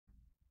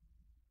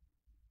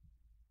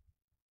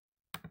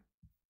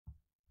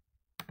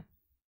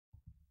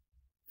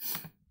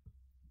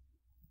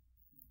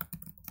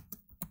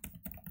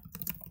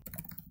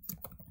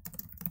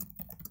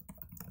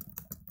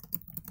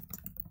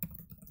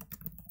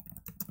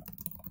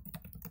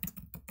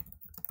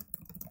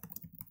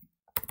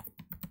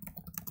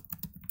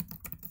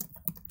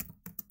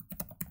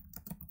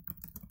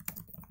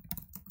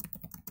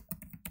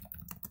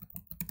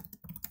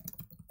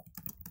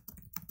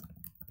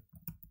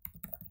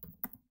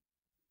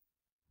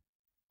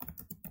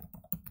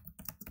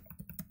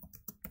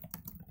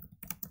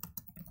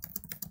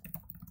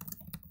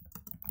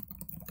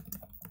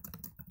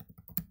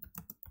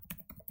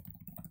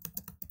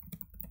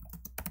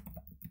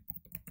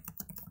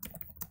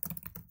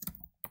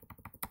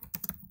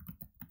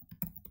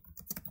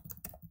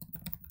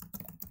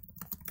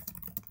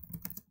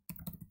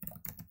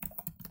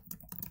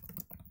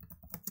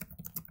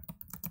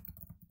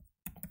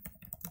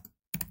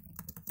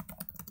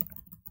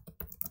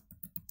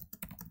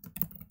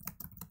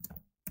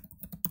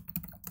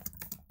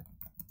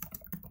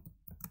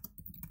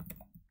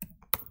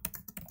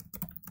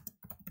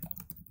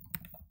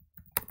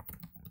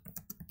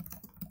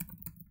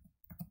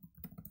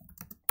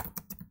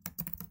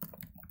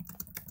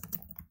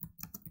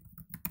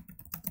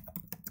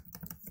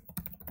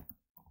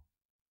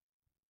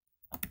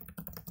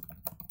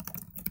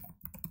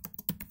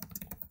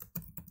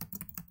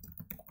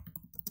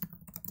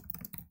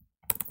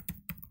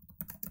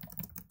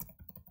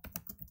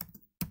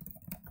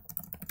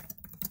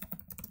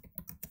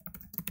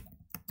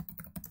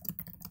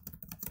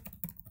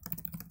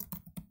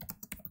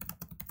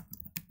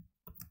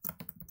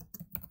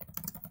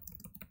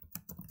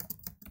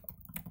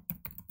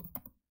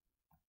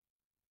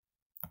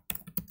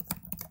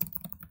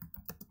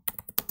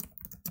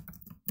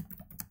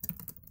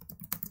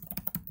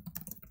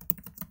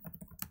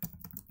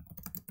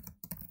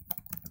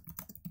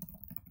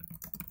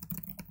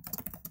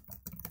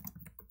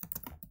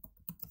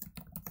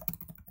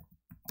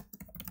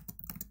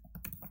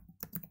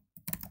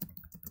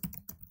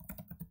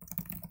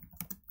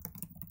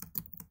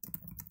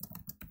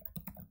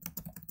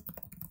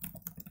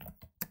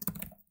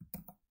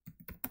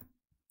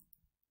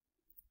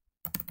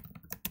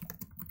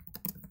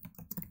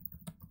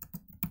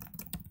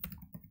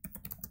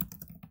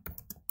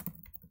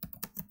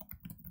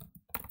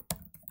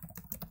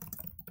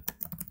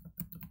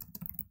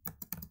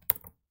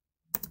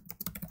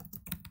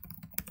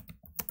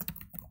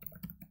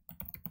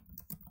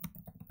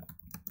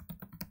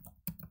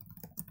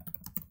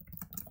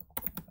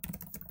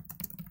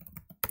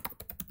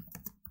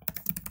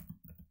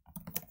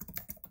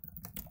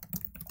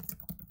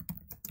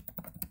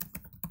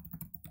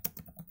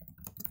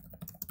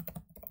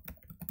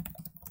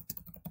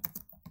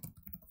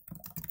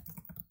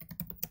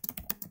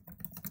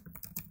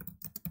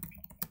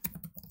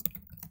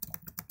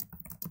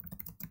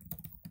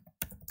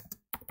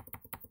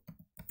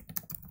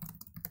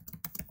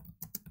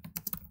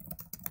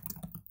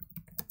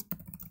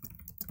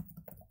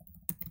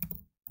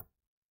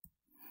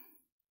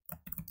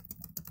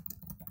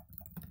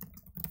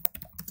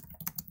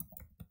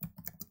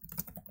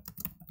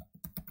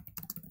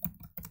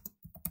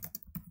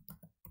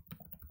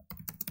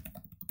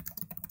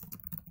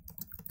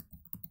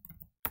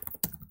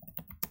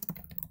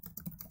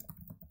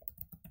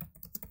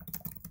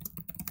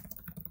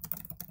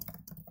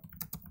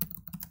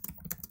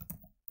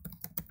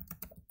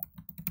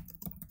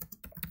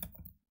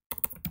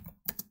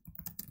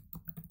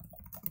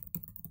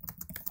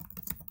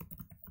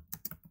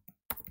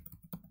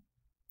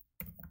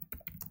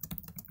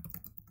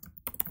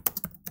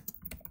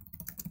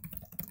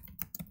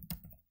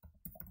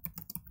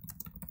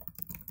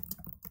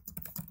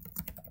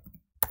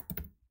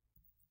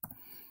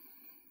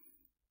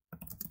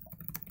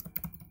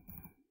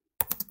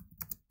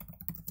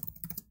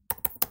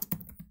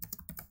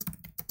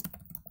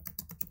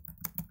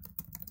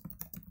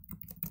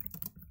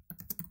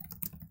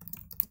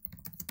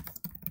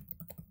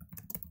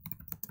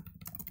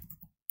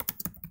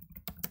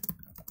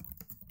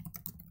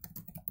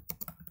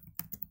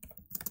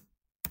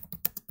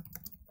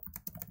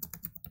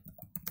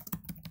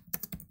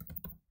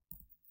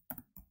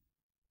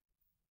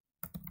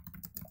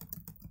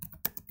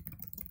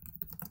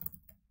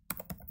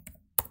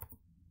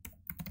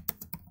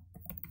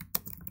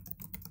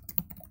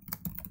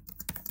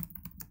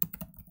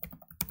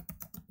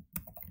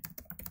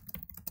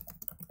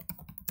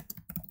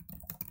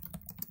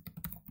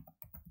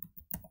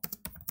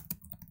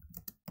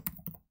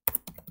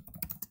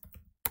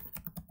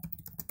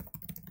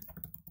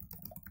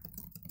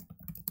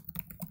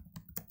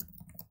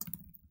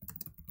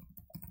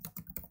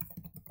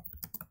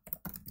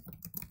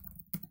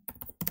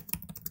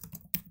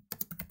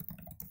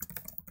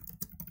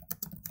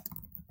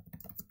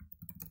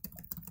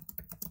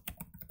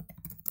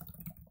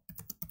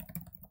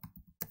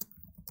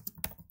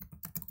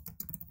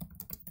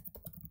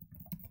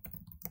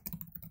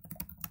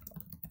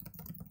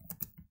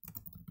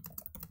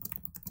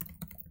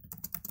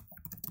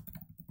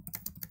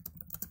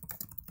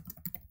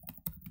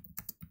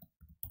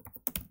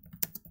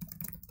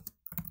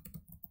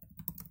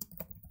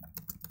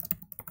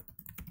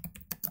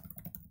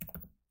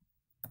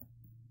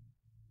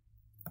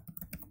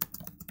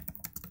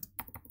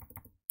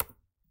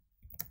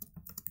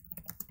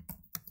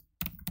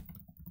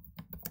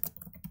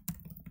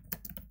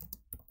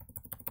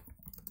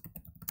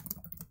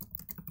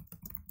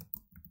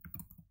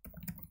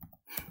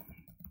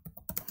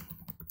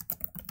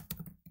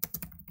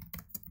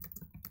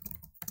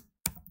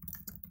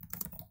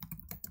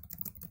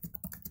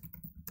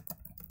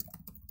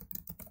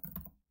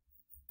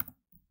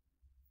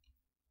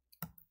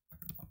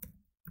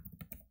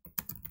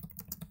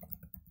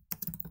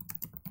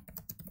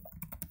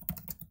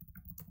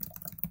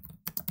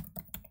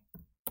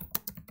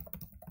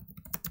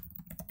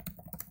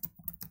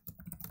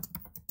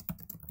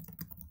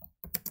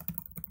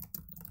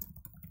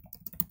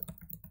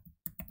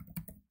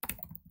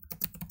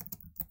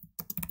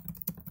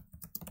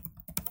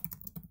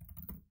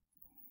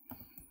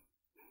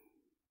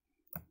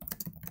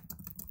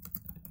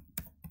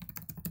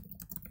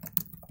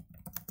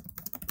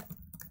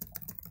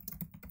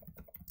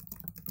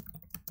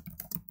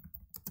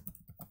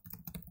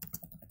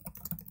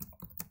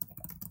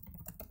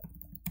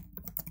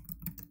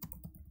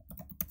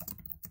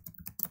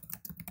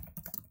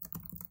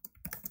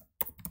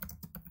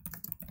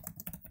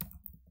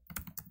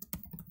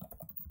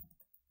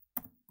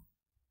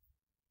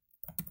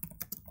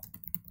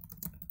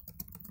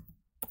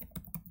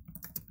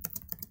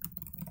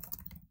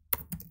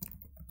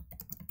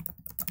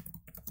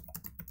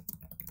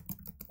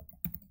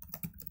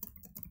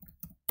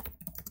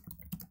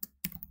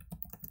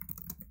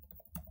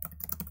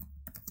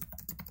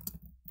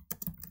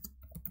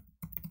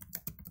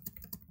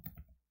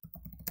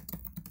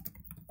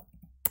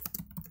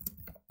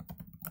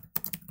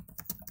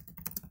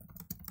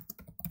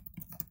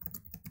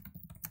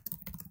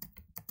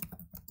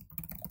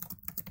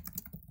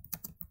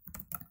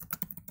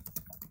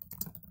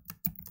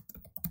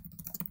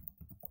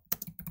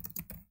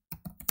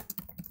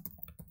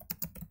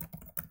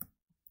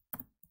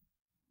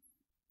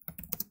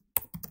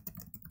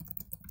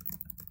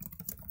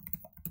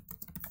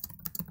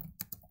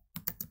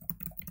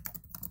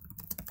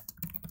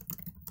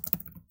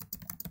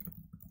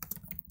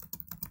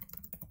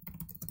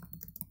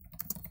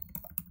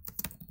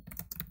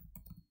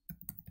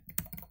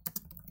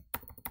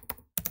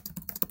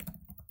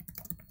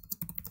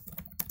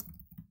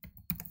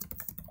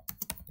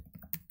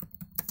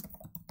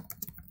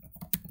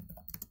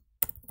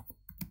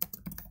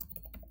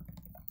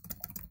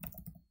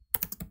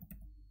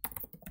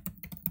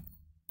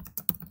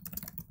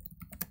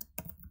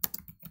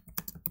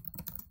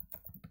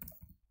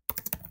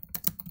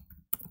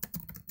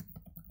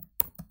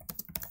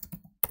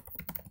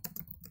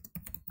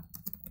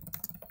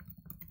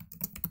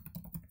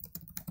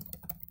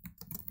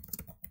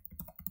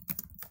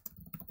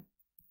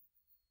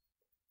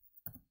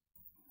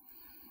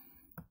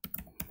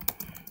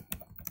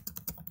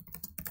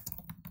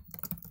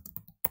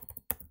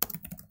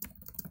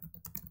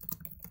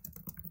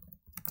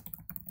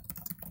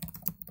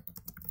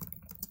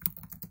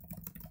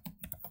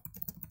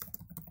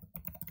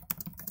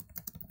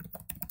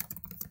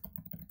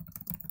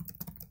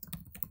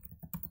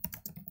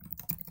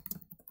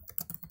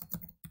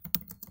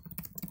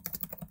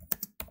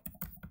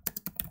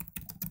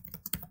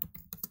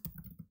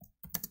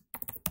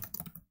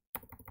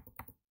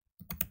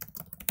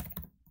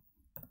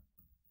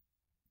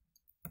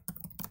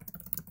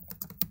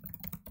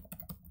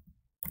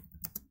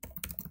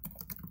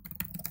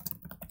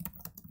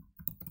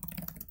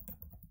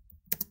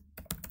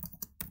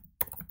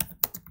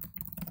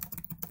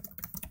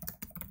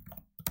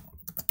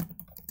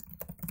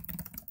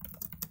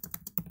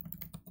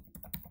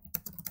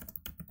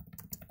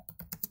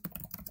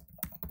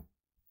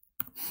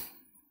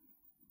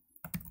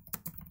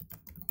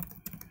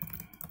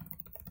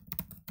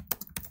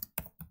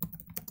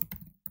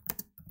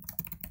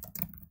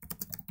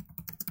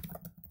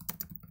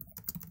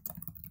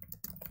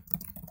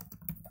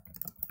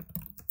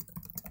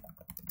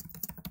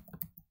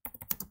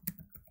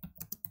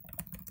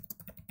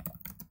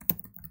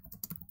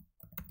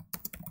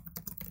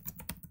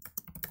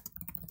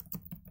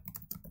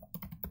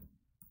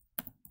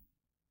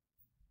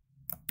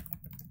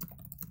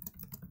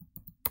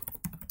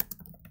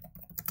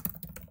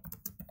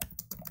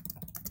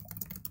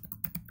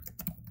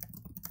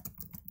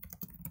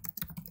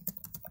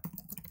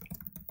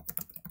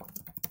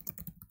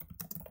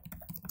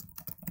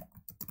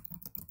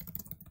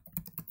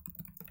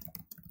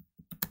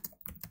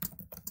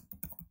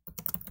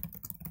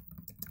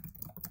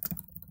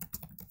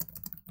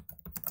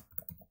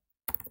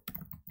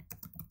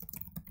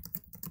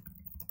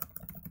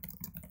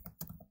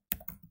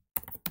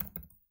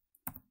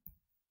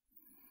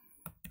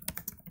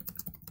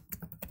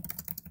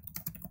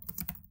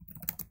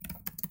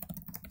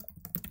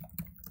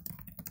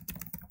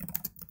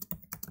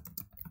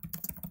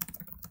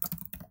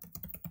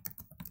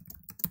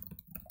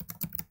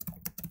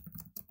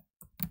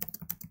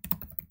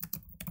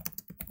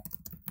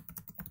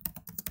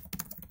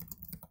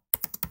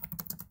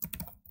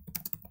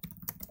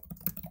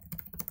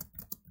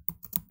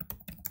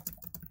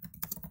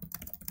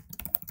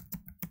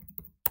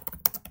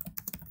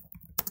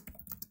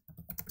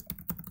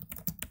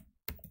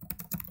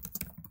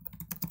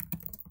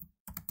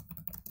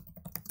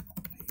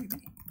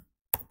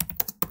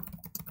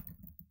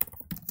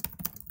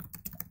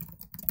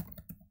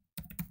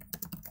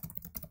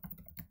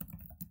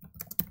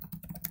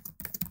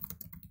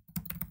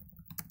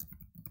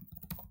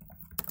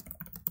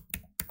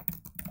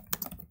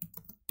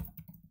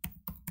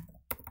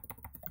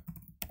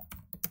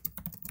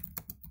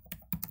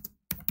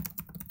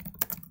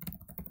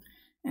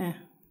eh.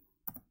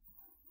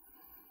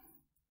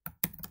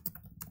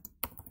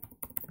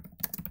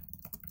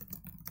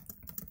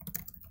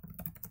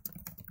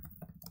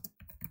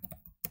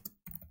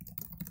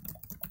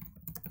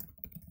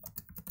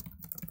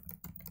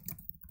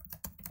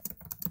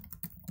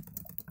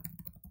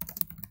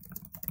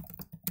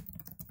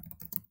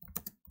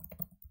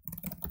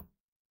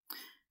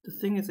 The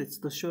thing is, it's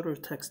the shorter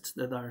texts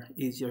that are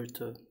easier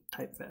to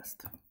type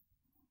fast.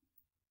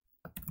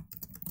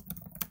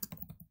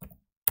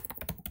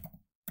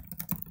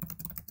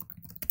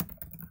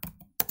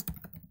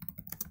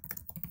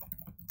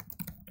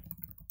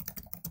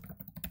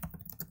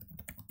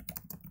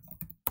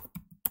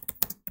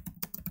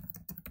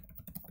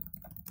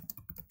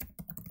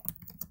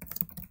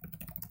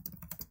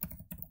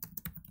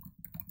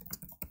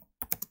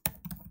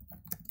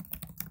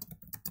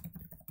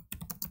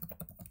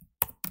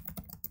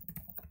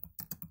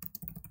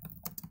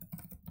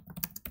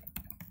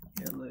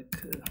 Yeah,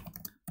 like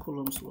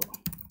Coulomb's law.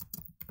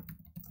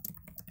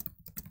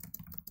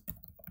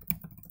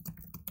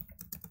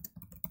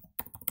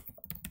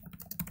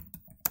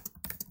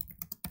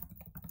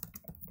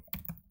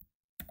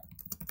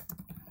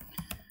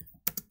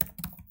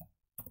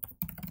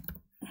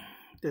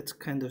 That's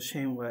kind of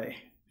shame why.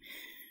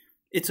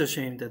 It's a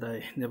shame that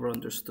I never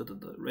understood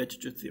the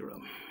residue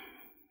theorem.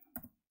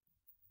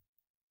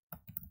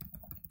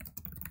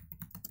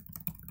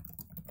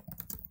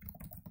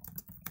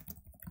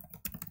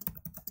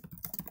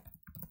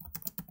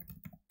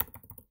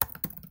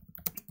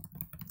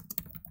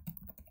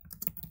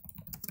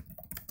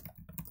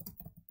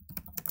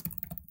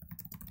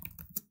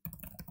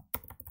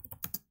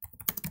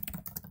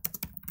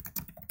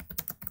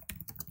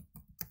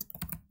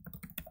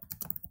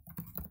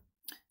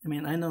 I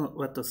mean, I know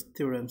what the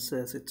theorem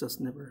says, it just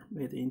never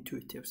made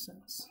intuitive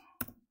sense.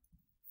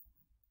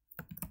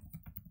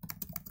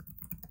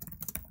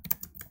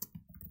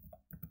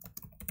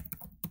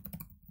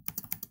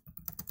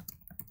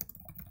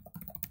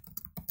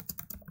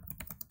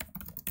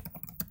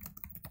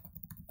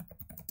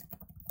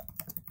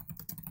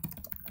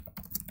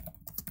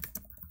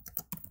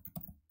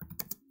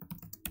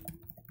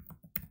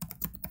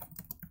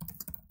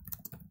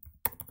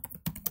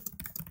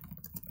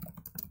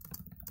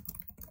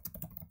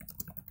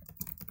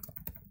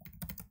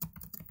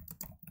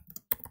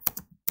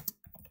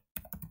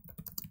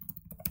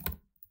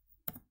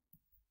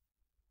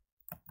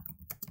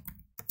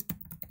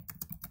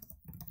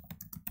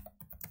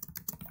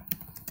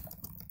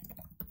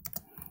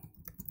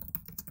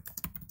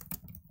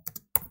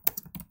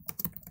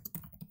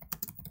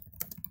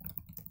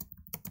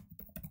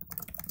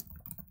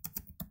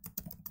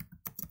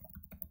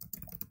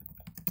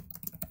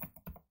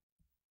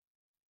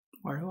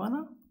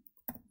 Marijuana?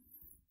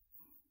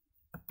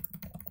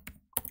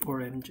 Or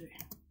MJ?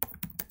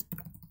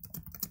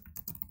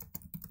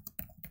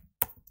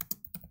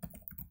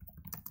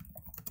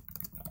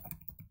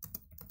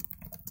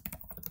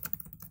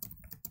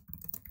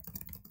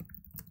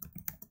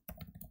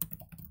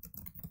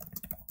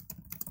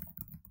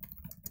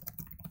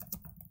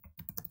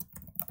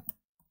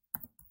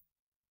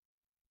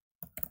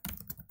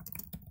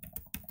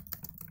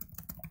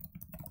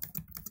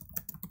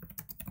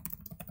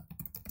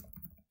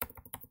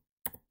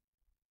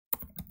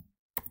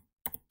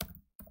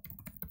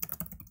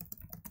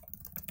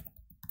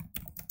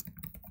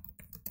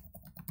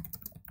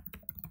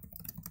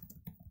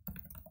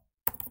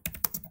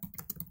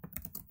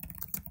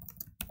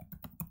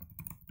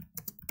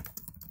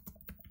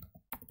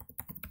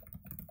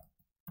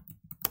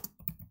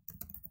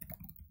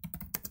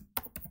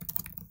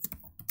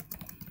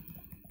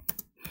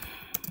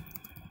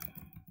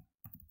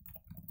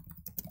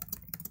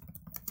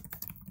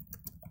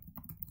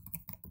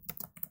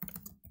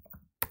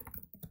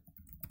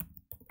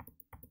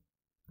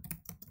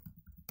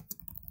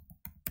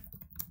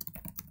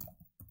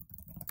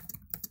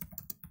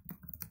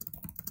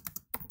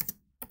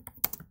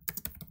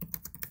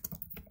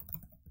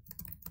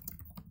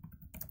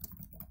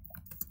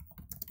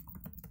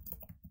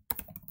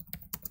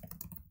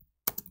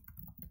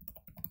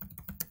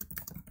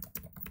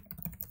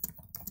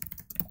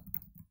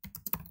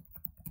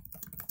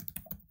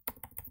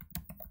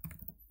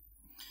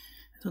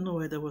 I don't know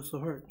why that was so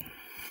hard.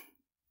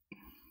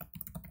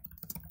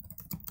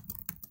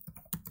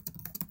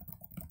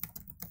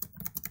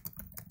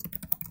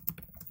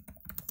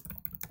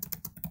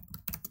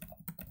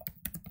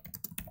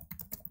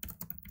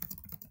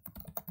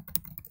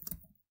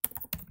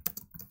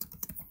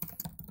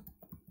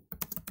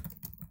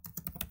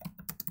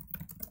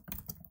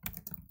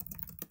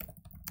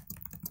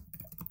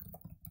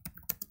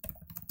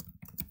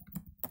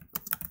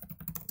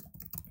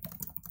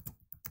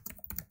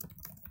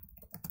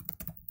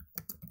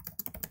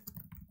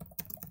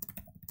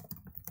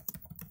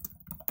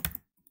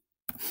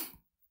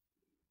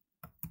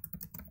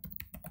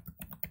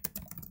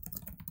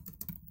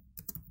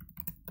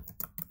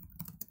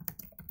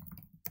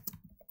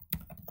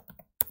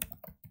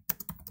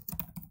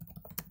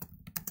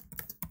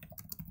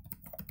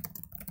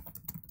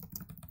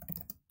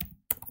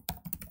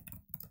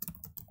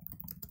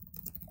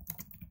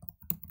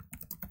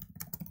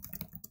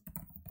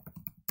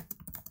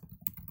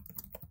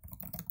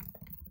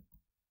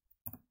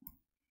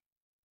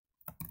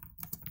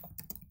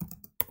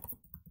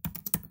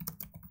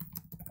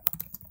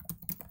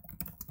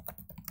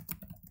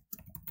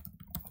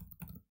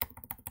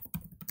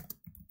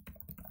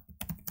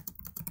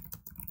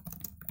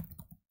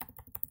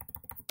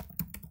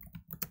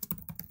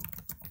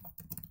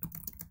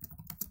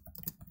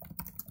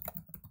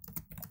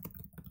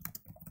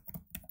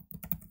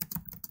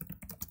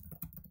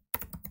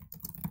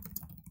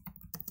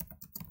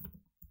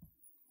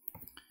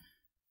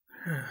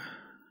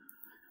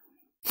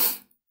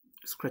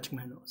 Scratching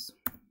my nose.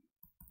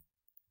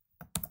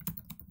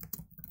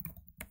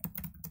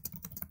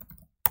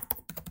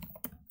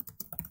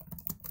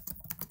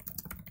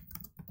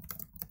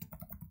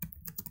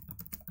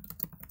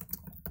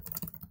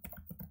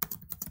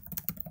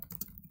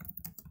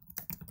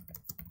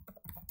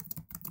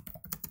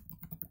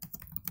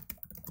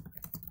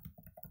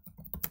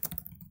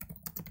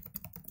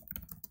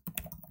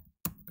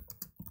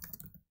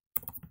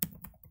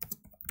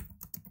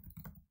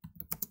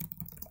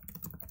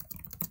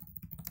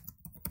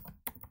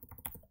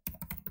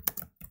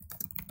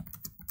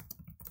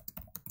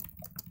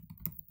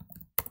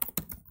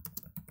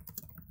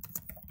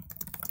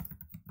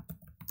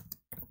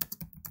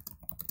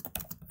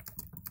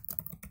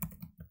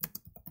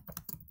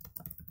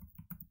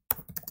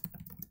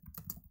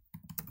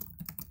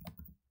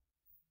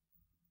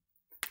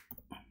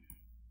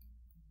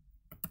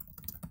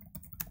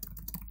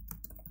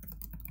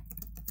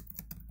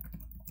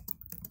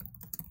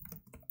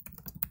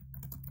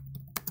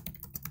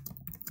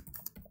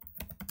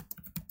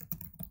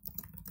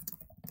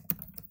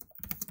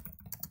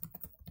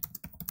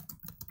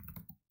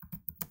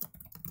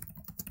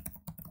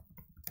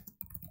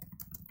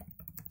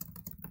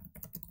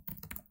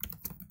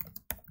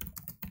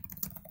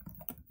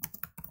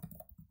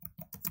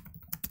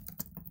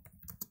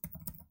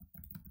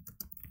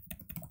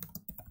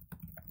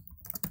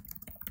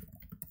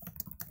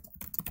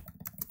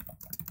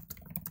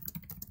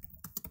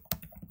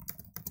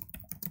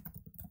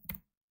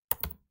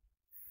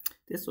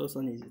 This was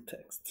an easy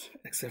text,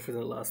 except for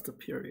the last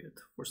period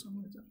for some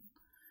reason.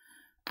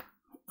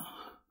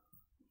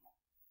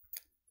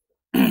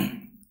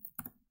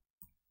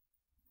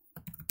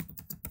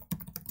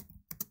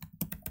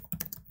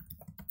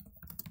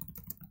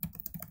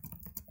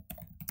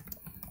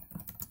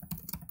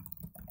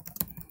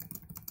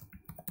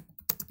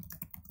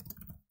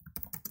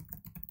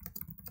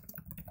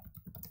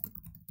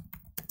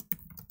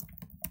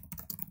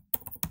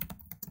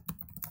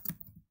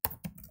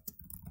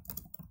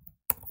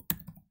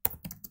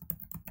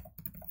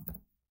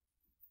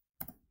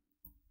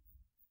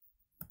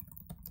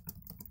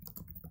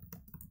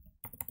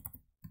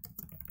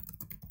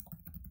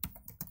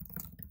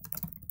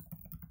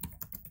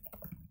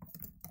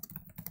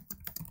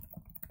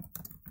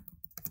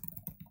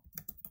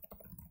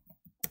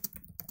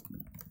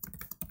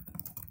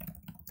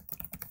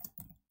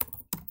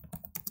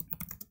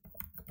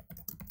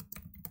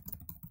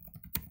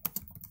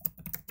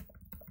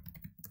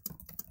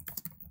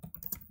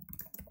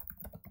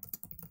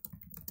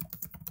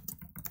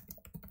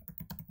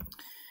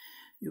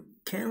 You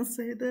can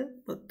say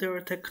that, but there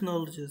are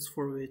technologies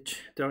for which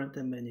there aren't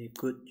that many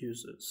good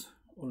users,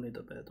 only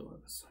the bad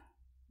ones.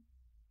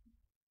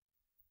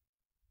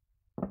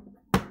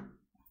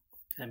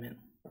 I mean,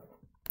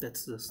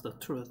 that's just the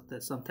truth,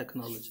 that some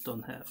technology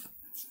don't have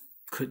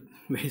good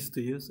ways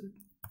to use it.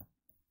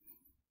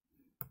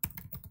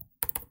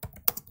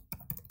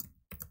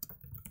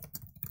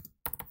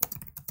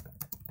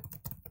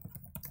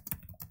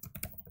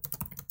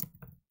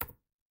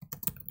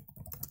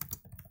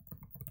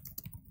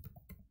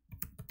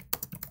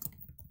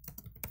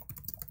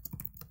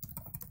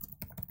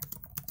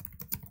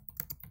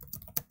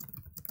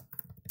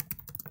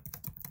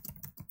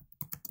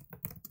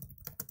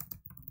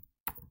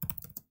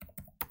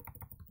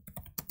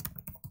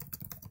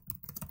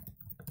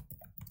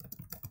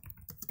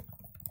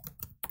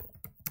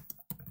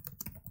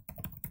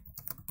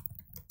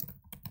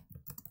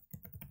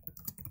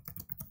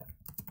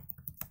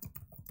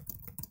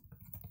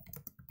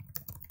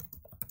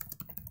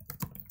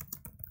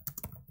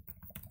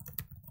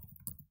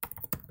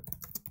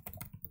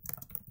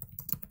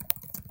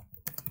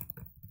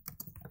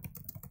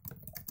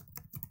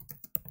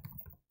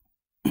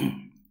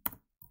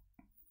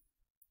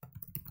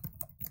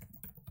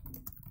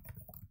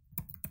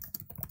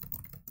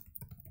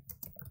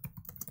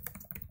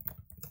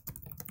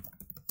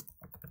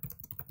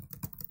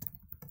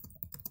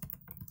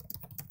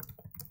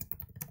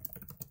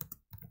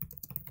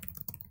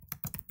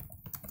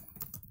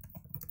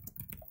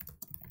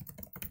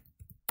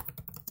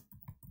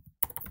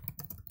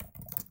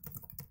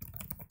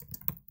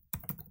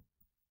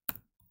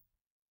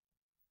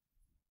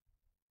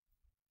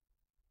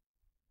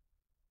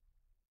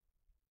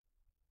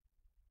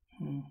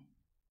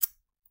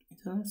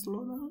 It doesn't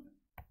slow down.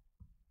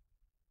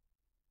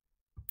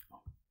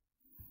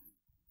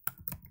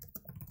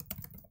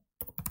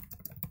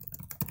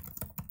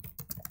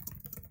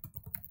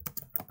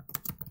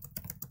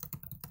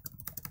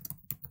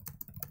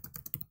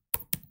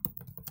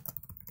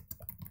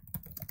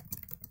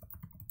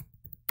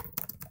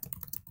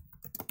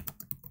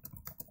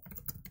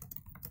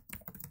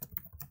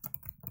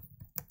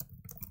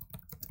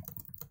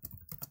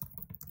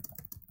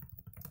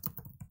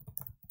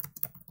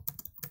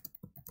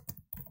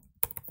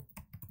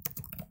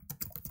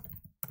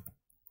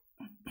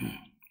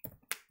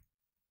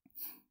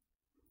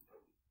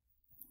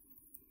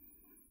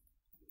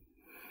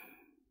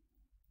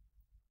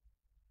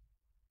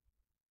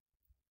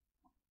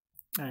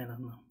 I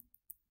don't know.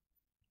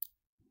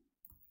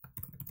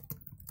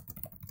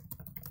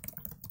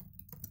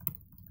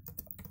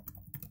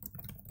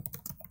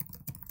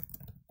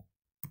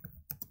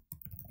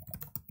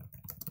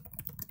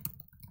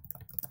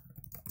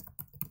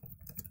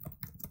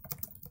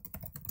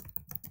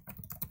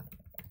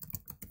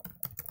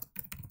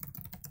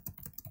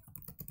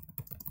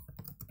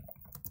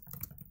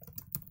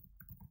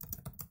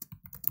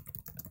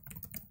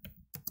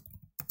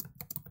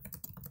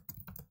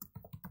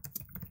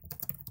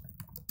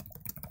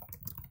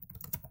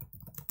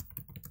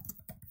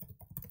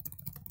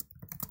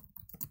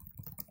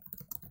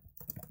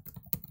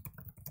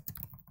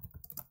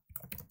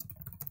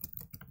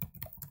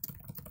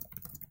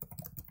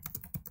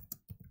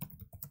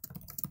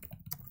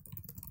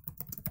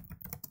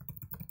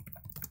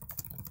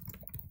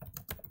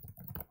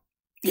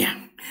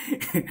 Yeah,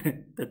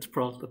 that's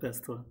probably the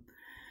best one.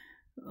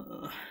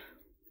 Uh,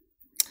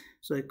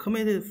 so I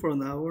committed for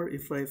an hour.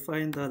 If I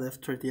find out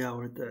after the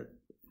hour that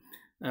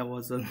I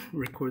wasn't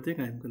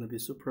recording, I'm gonna be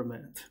super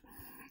mad.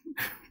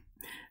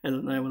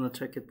 And I wanna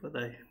check it, but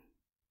I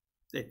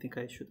think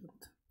I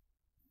shouldn't.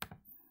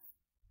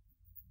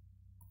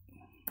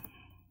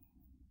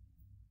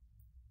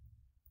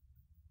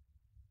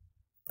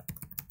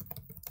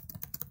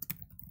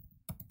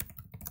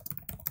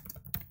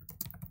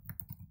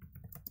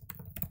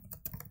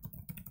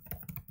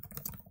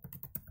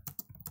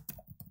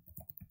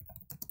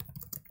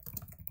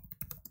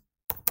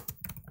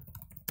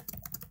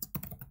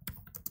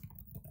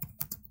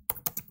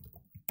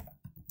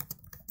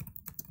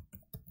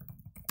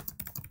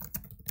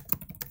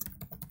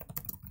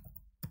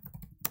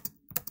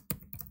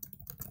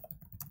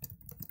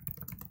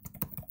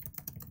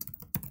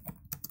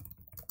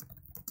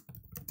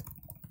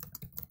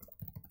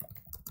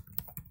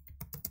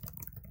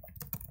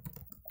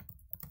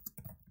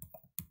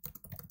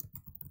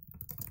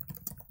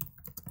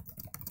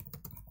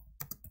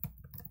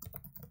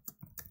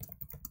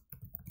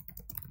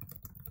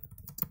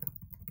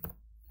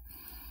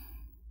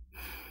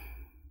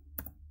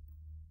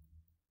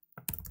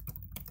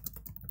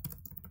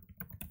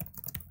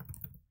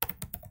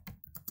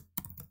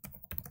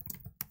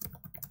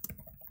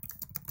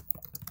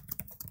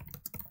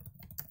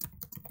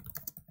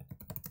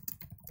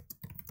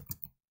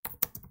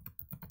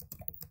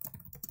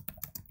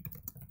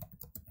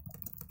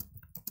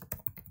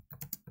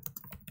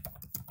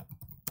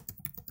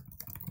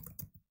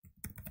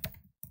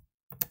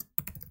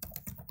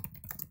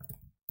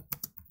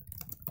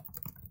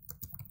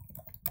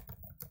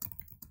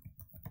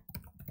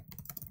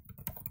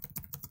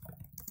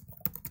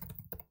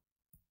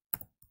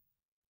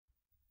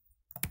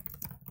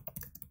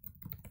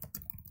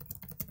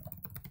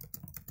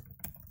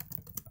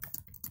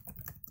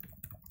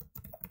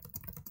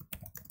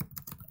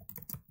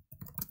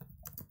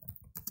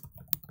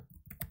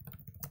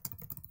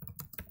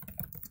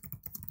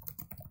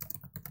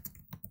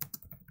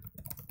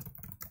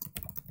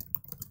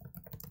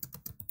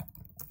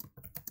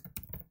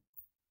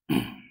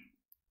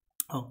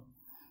 Oh,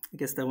 I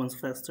guess that one's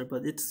faster,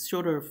 but it's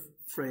shorter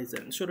phrase,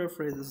 and shorter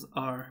phrases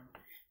are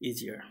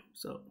easier.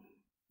 So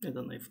I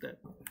don't know if that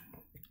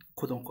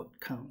quote unquote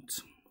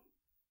counts.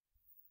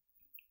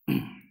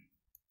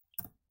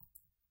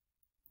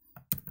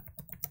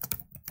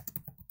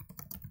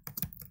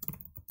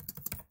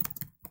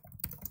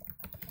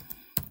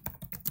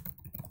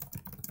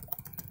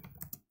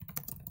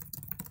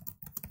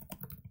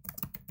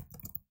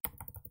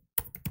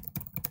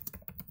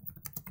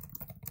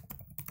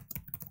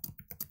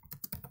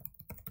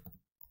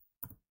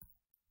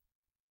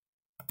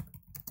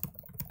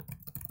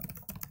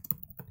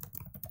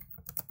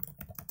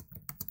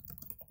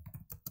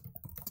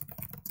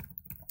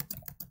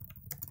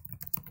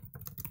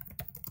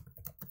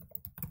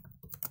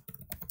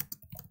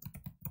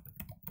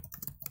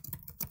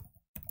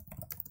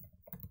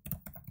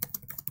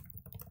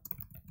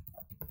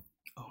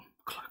 Oh,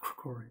 clock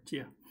record,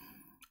 yeah.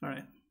 All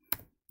right.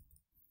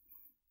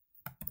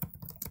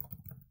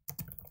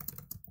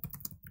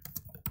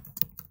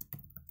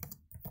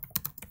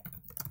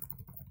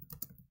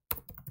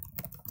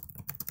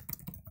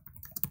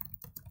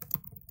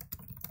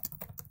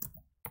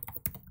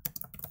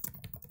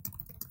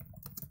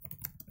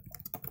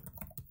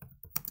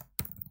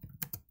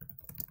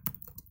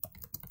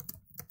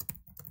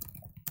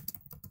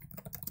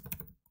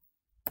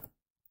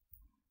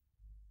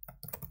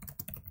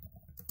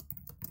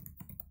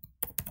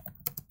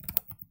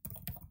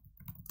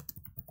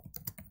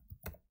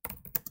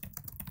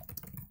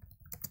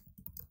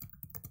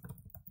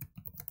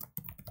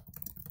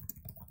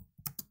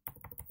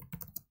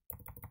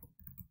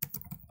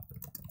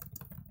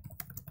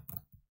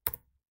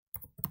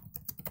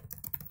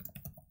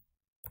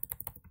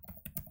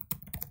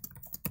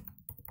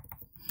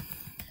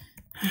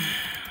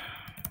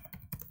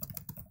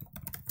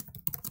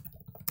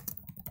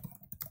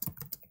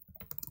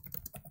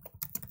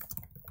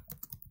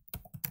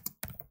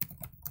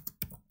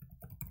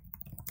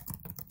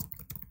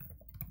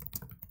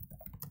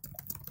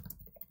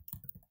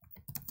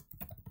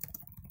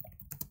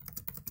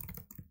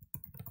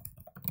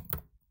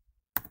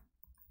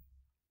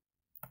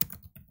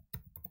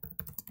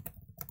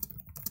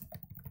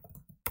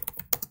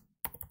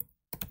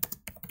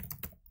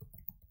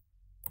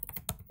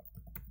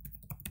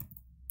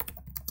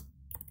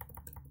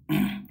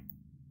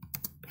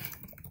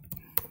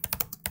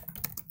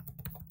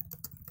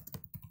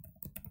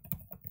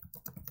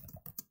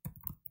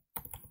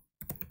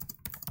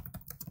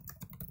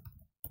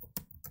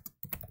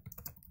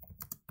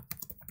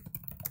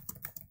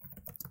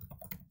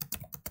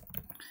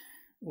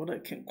 What I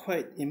can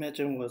quite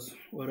imagine was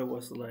what it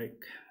was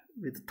like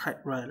with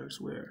typewriters,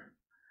 where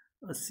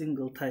a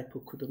single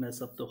typo could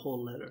mess up the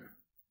whole letter.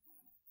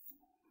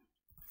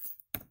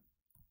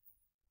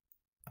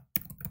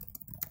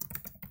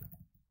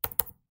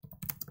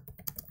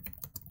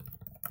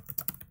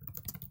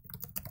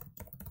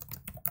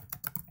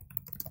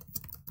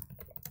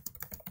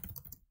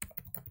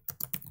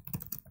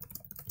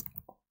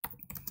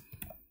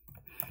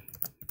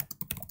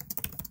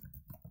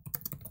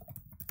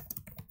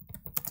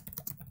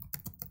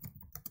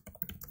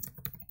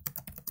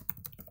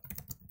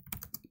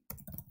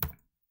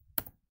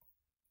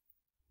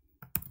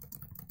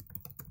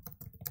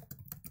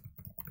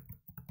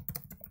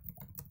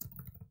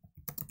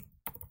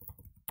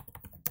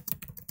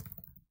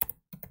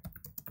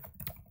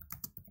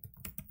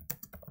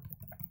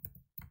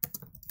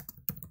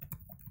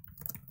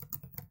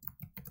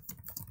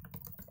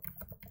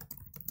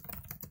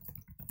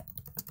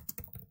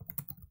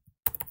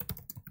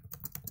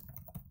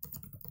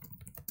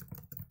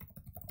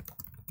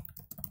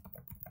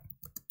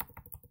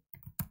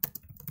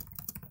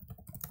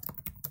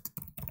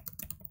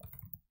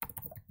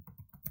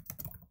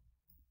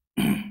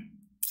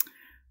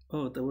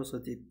 Oh, that was a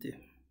deep dip.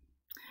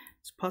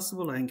 It's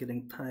possible I'm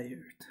getting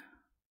tired.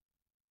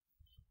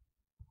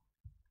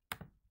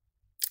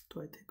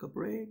 Do I take a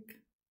break?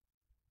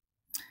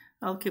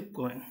 I'll keep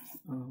going.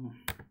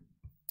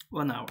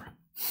 1 hour.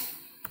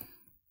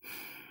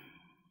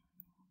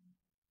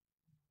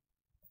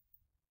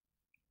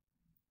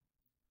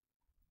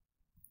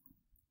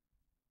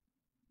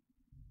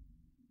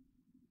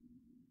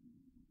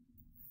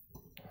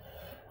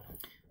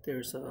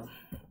 There's a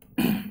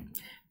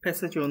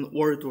passage on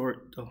word.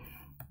 Oh.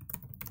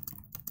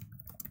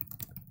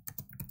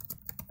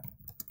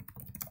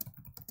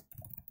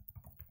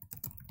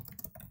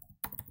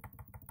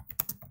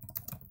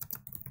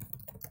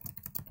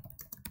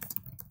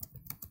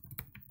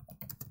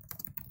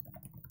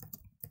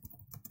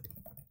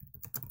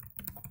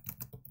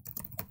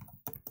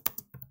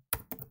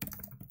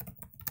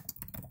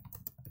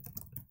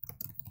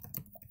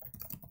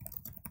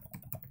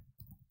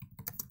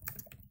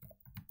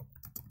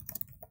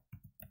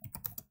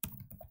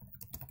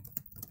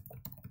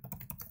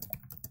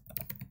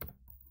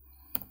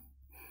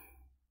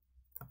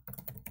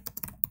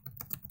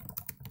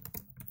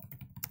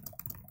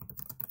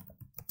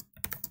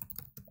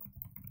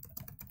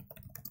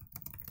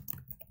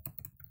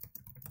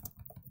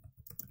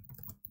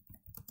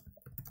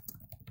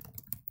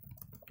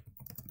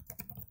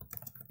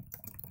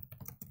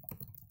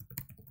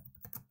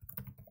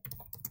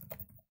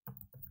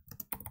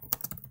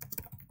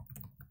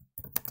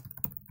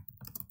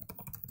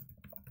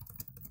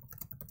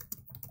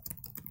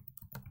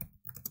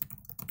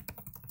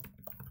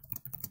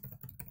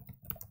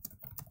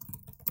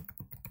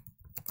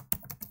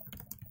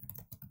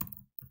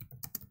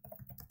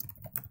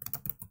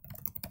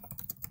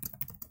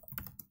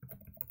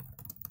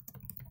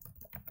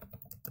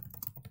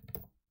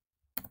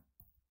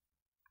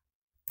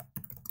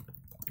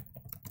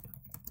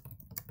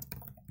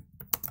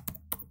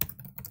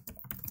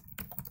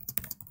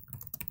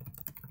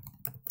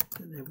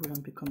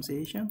 Everyone becomes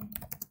Asian?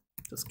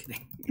 Just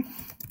kidding.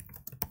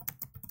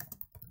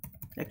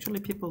 Actually,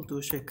 people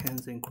do shake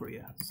hands in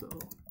Korea, so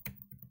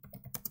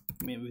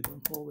I mean, we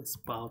don't always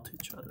bow to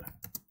each other.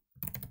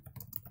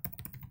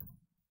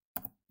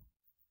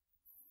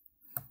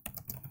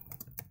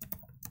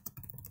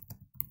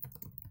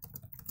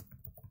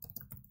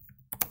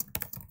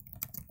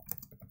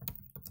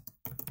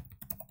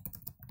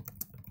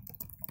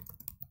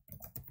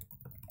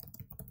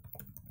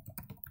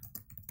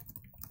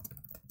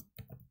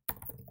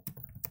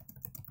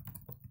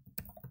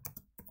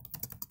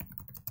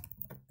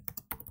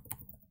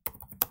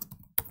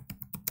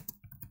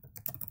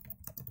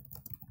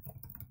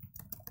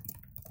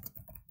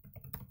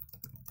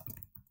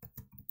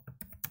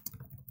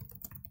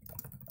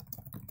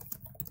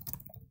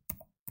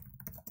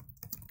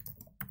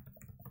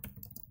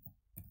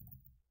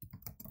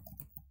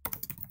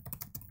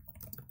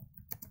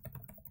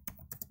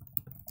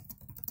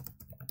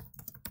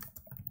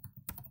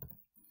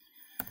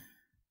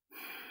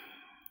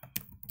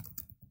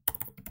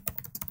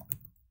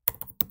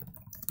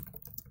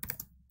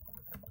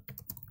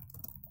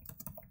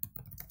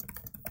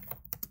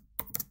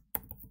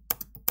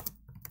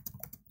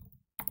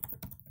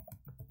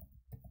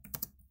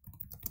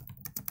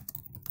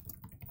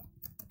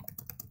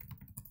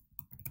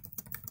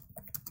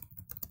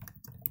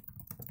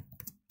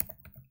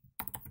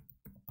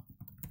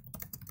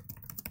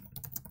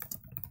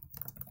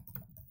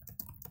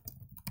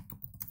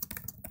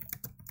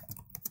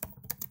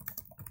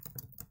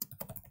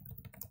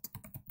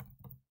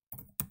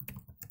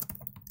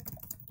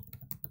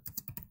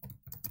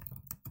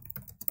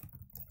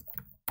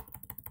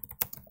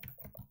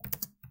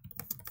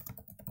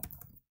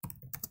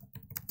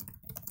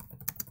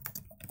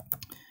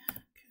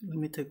 Let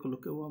me take a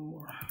look at one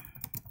more.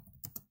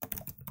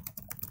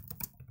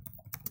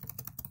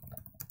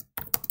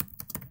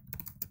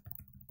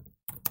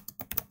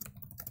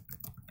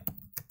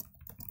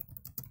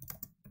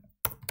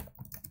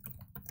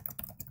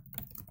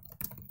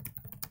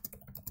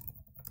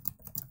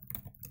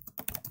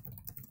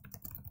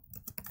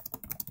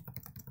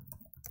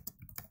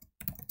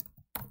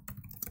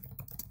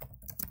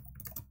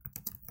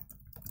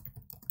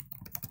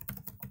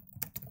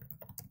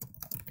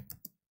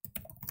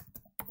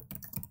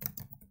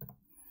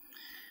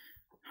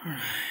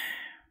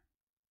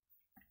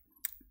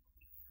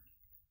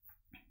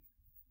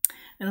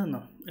 I don't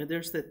know.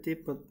 There's that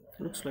tip, but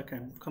looks like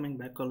I'm coming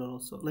back a little.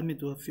 So let me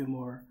do a few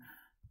more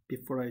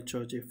before I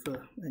judge if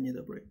I need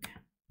a break.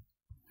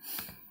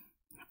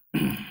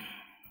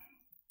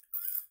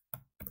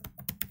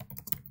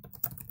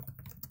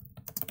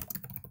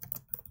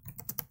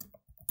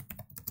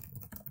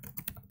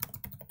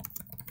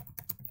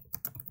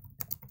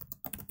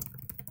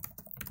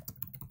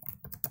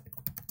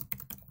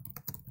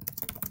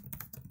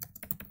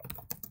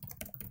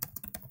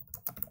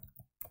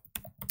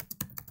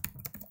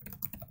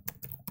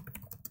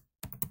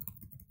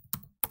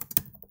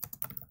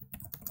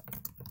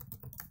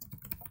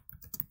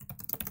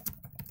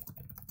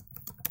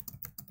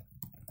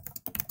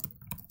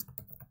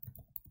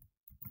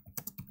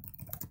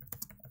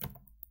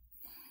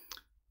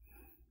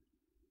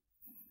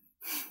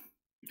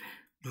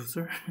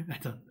 loser? I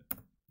don't know.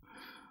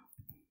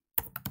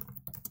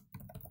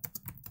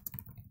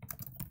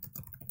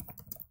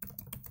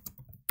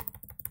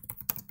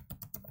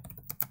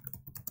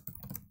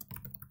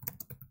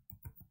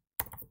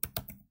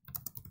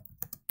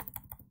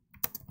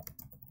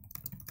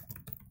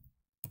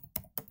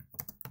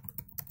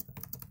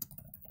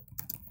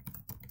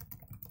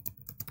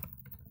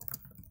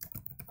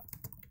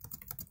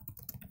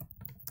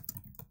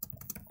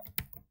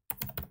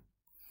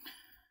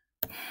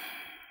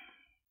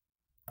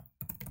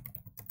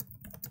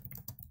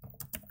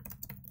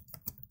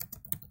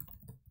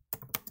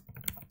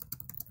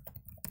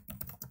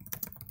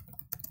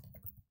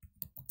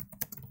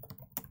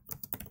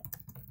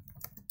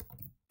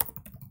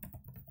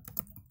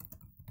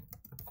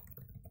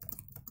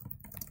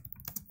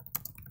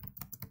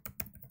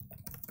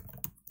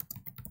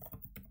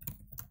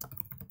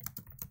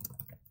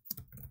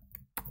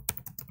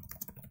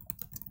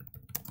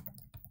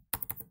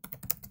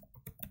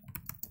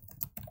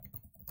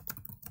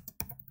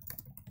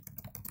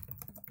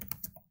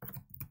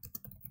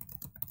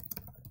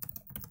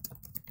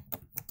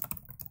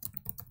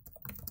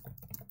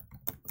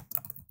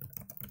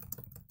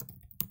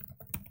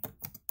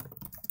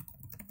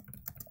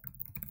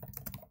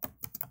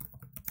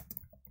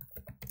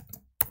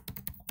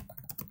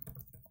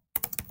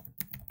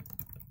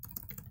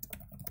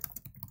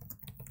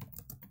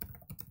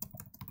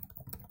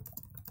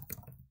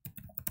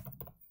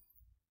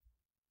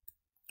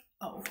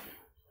 Oh,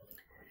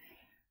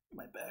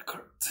 my back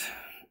hurt.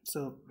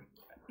 So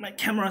my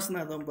camera's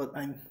not on, but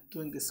I'm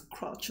doing this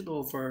crouched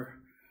over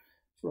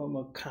from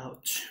a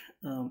couch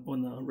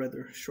on a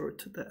rather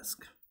short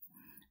desk.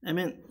 I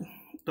mean,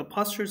 the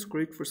posture is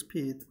great for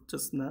speed,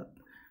 just not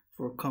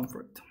for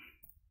comfort.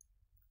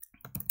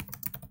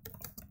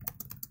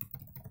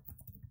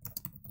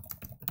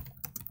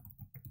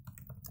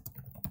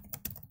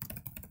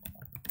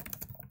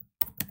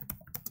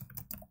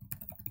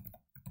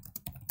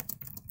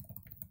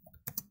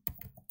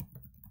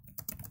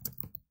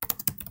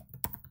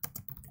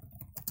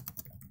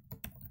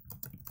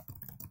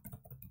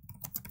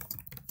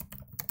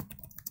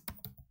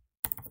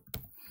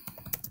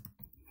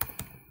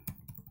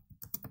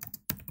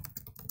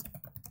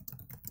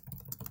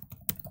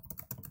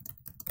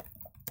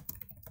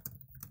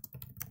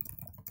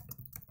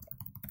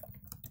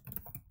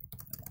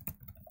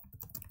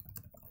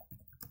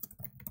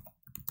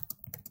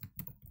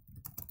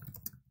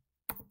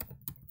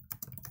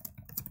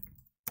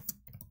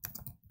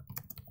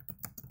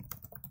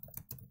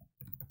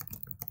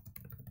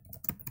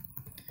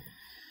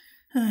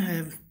 I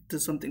have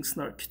something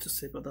snarky to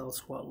say, but I'll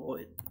swallow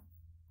it.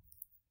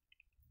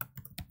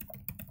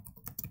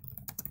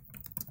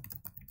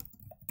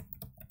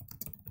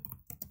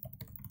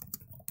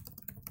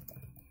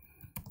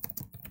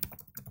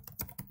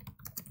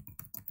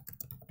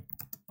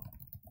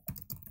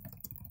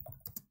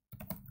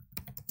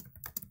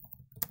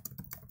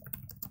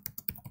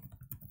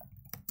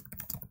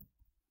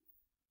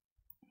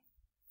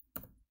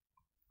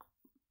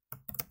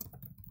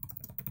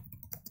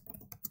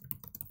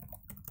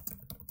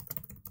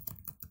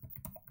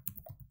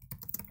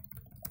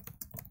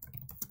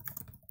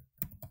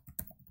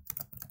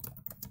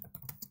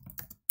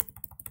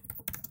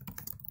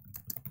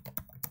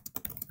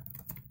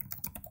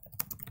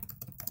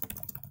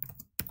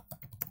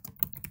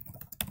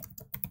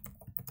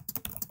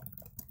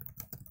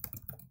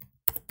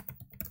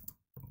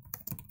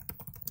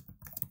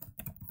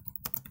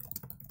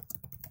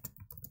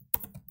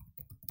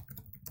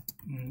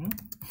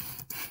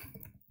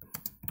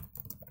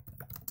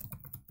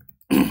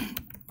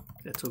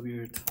 That's a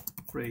weird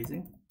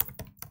phrasing.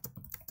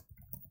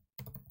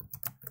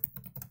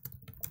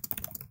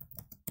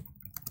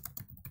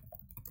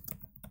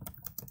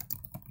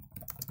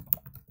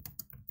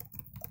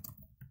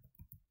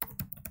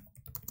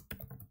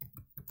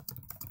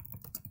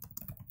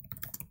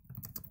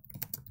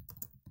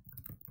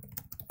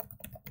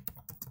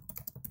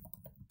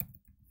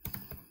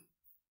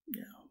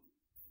 Yeah,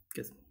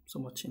 get so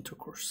much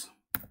intercourse.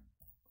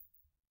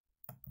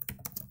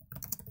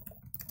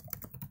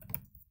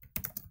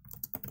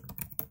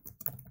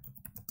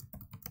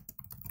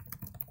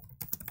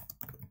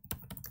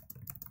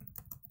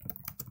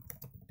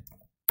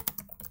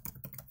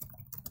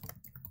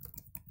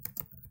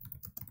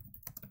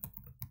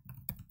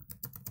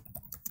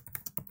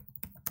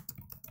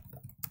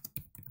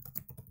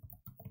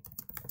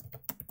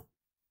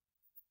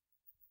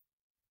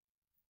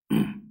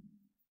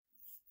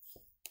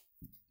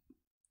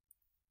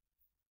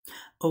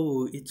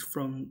 Oh, it's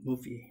from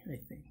movie, I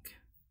think.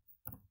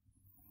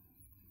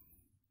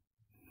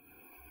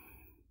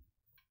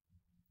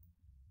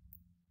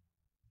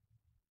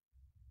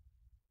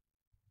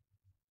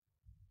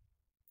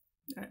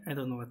 I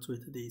don't know what's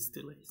with these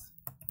delays.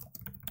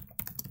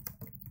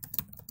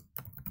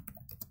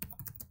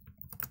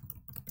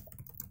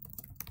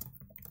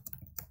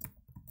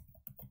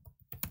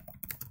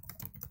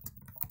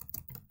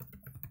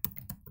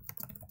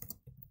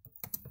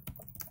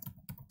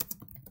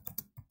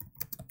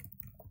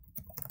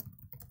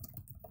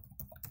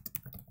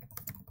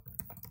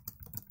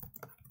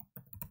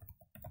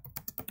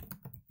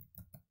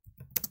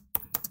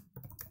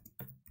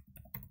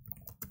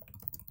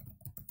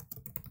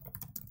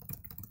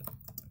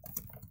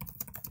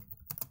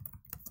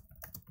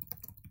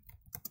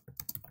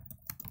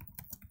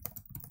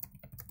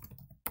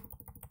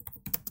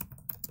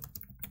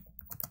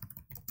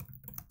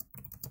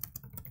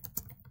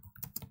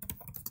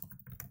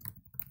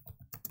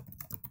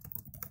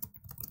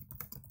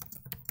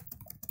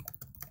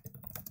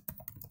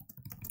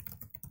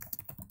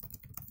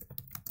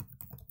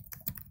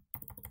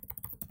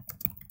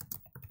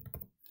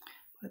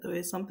 By the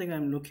way, something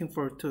I'm looking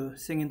forward to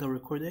seeing in the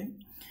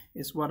recording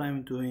is what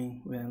I'm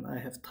doing when I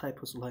have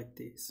typos like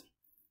this.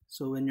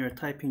 So when you're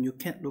typing, you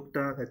can't look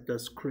down at the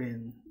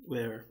screen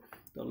where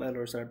the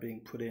letters are being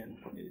put in.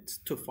 It's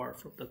too far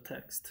from the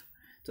text.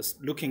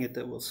 Just looking at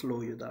that will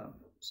slow you down.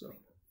 So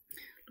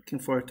looking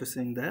forward to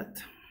seeing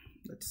that.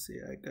 Let's see,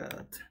 I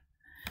got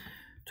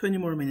 20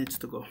 more minutes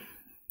to go.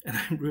 And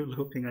I'm really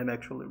hoping I'm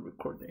actually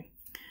recording.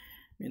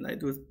 I mean, I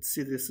do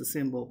see this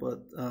symbol, but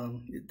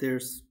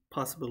there's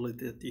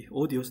possibility that the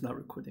audio is not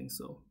recording.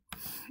 So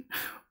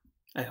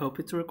I hope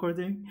it's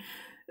recording.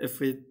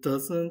 If it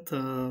doesn't,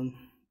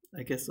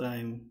 I guess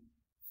I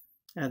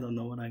don't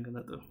know what I'm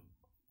gonna do.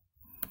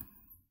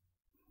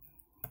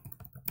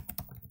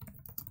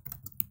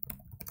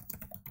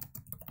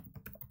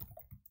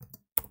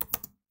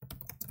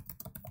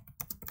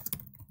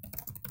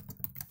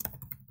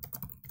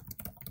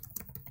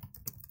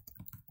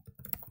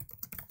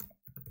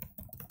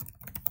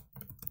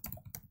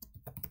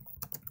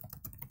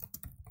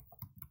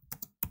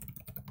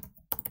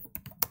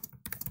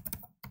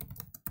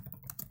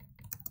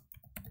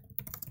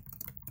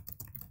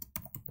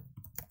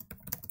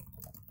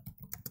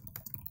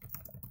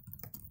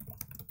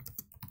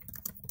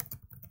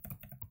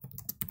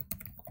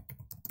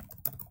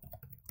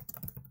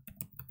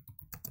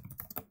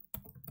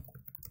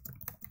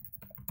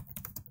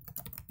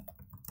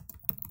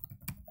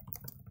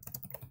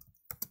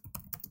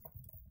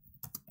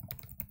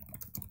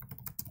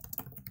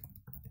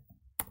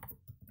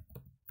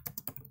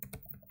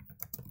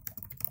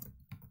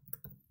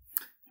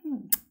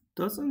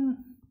 Doesn't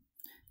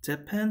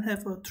Japan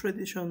have a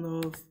tradition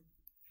of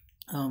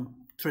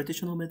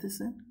traditional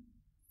medicine?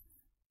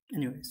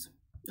 Anyways,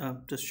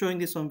 just showing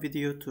this on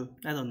video to,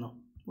 I don't know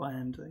why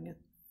I'm doing it.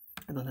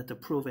 I don't have to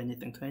prove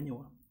anything to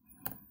anyone.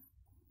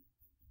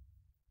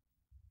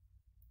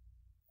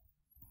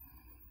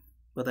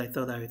 But I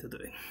thought I had to do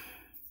it.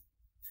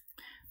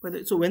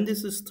 But so when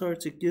this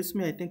starts, it gives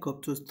me, I think,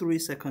 up to 3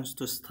 seconds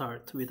to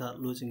start without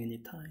losing any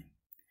time.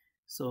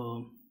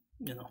 So,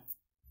 you know,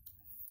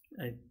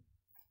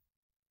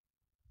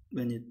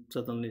 when it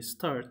suddenly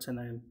starts and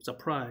I'm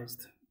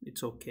surprised,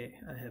 it's okay.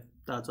 I have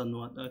doesn't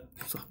want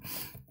so.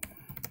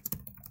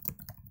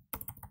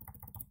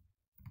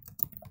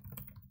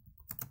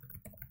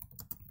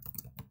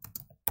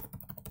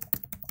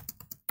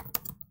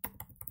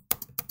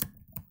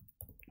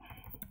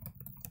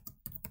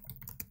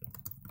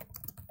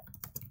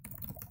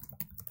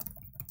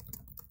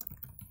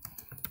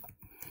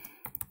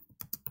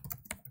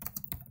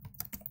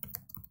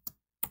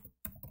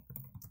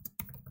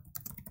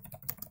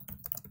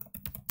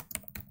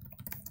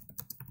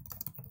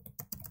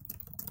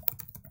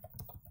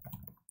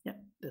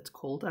 That's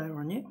called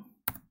irony.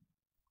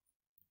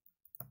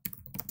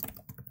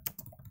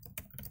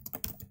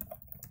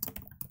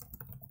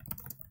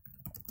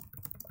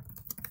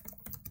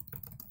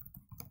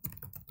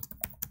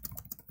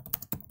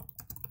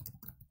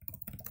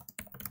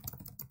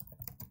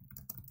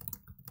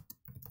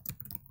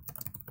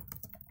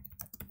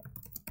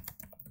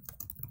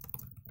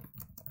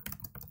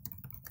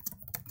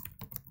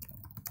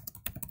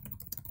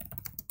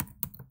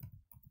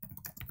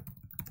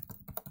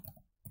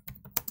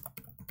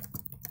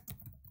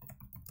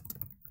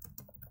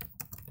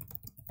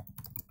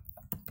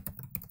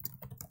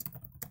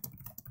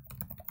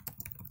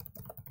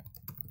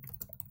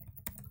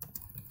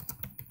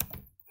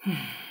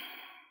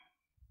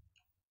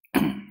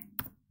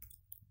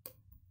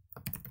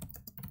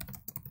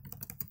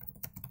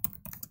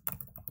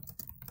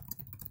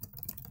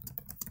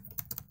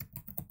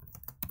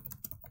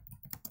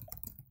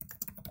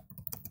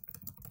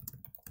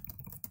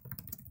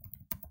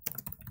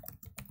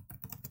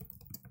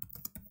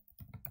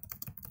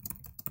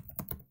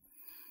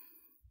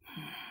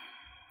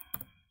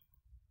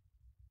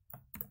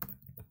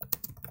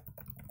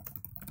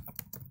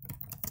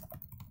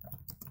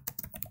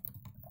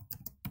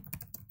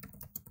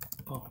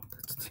 Oh,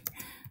 that's the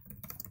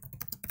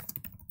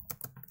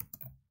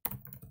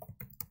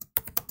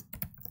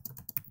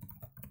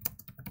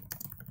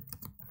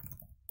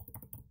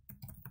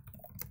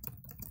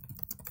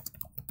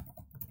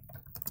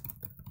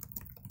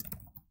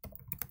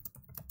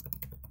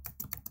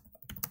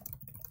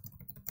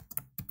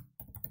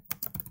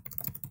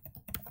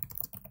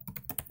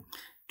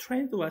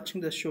tried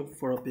watching the show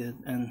for a bit,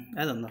 and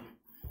I don't know.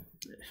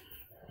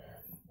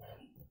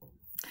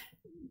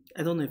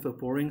 I don't know if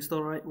boring is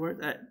the right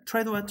word. I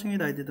tried watching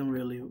it. I didn't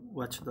really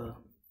watch the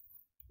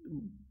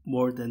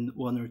more than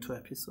 1 or 2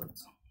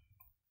 episodes.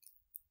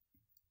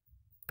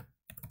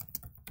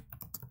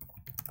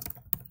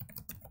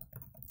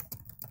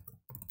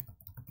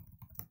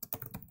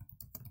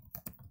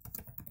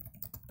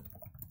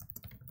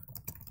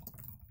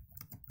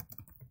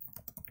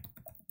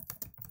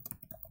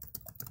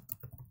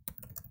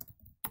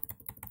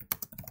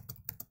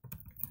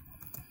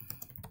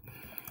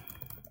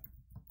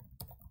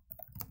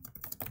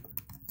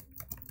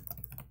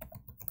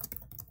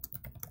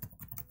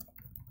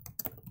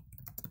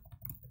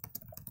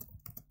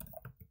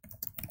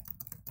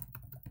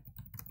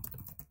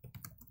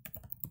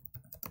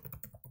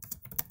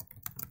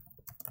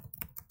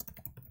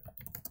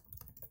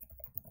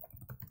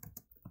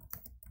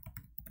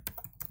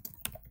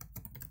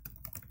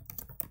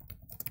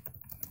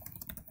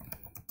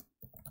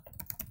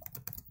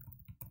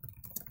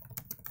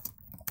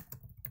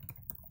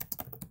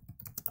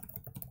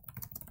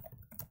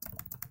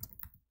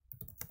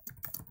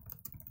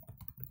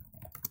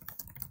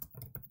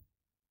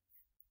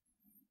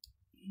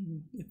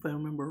 if I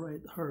remember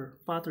right, her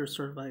father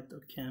survived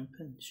the camp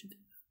and she did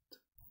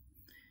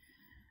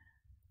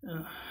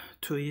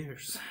 2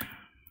 years.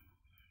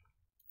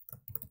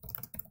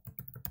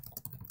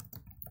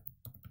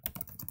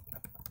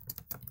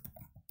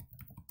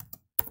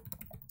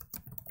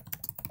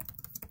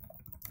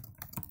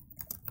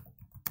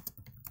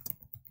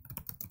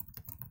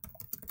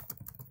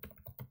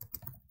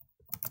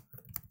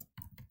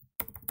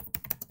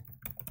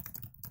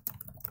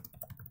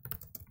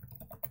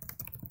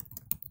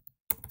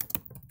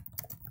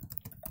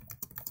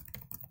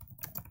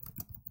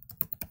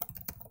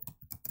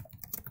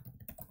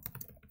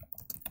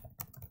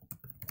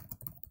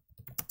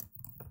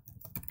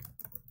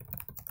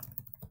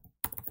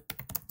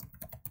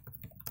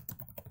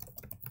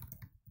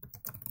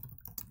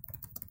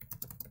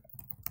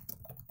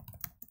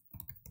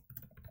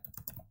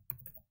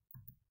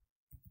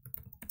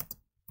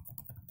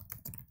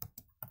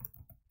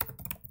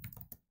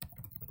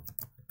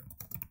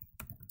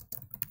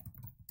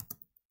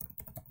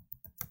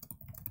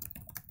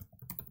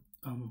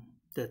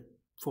 That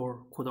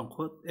for quote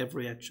unquote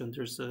every action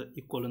there's a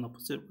equal and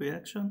opposite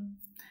reaction.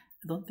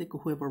 I don't think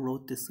whoever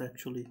wrote this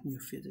actually knew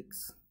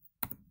physics.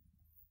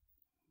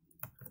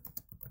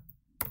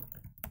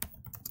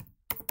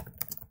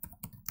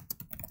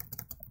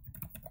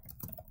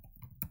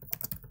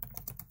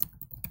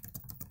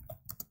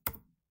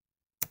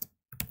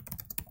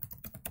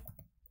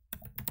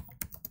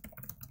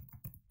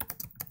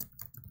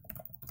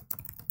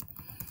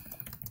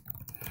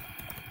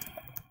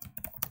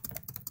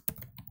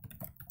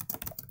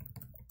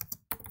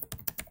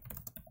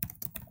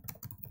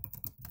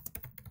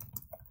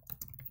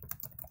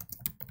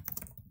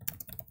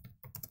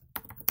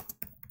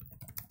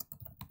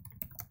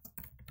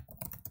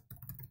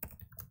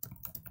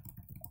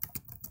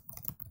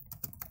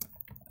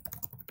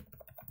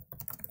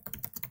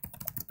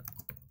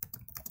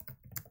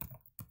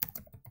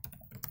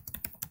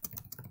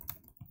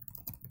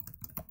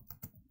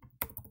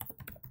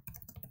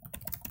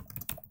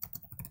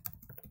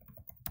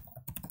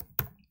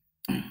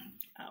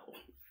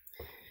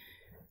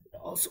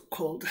 Also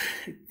called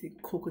the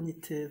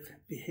cognitive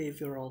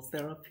behavioral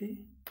therapy.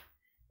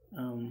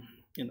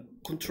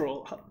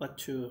 Control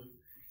what you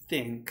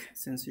think,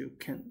 since you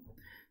can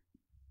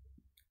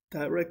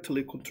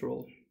directly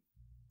control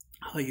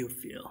how you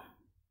feel.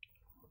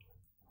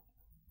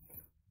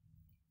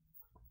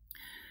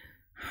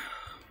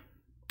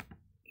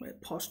 My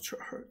posture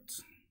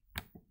hurts.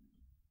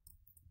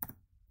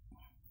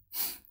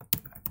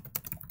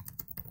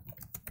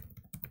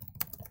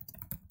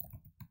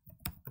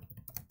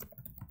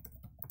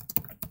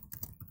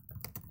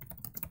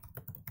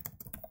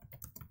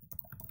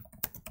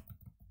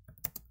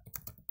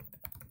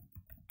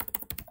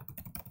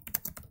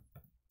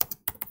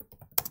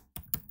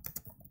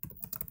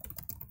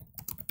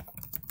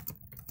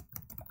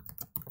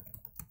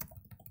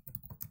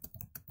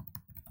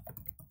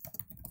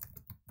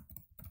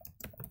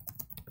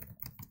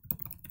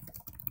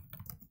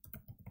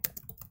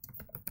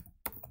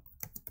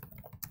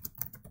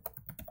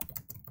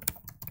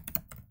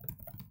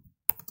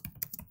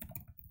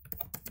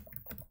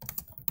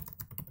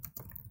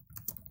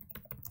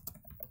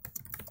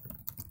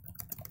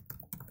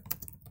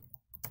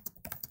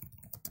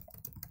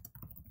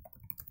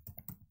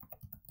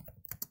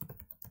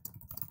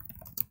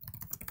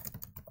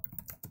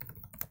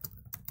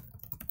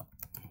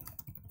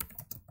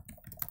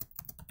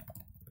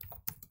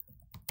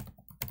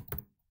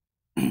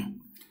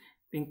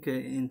 I think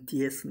in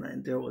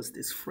DS9 there was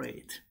this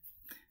phrase,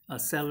 a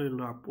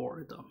cellular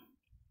boredom.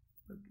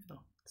 But,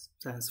 it's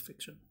science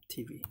fiction,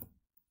 TV.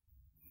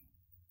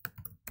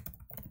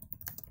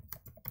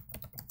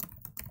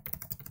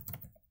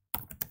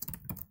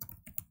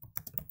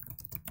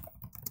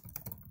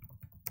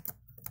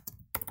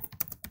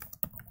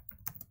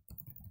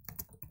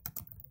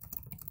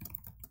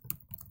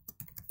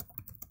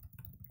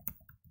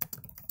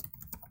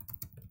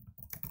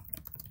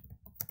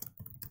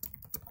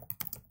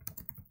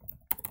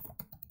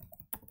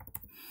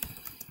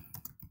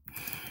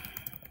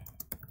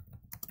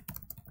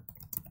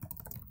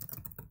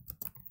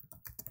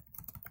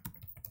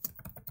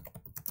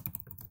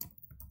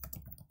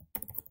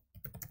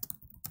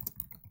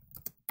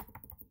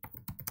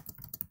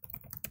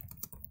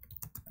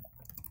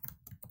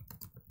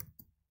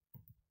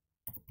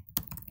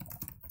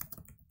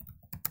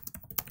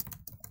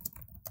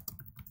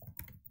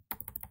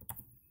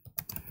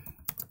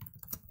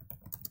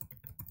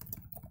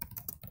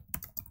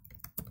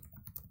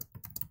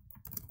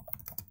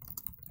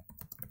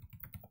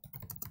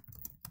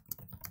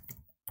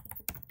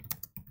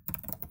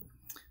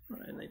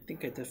 Right, I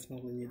think I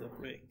definitely need a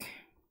break.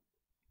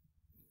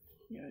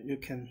 Yeah, you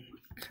can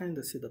kind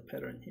of see the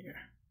pattern here.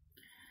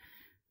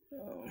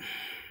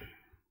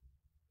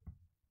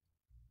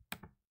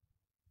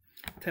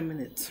 10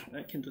 minutes.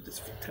 I can do this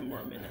for 10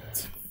 more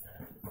minutes.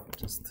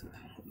 Just a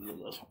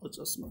little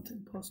adjustment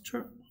in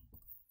posture.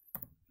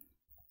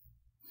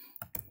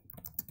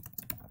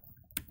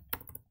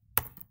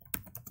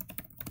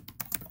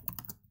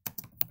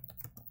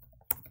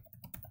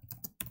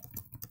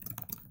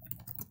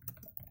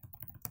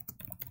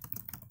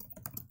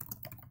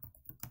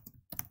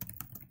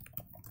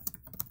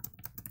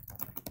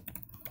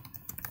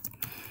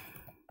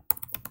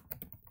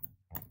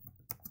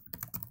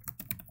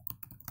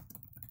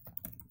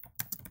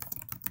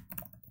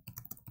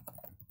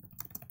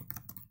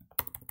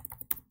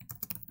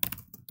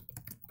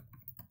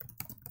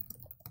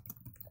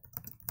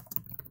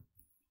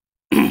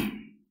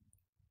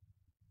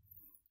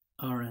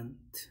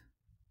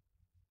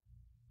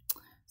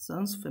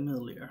 Sounds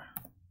familiar.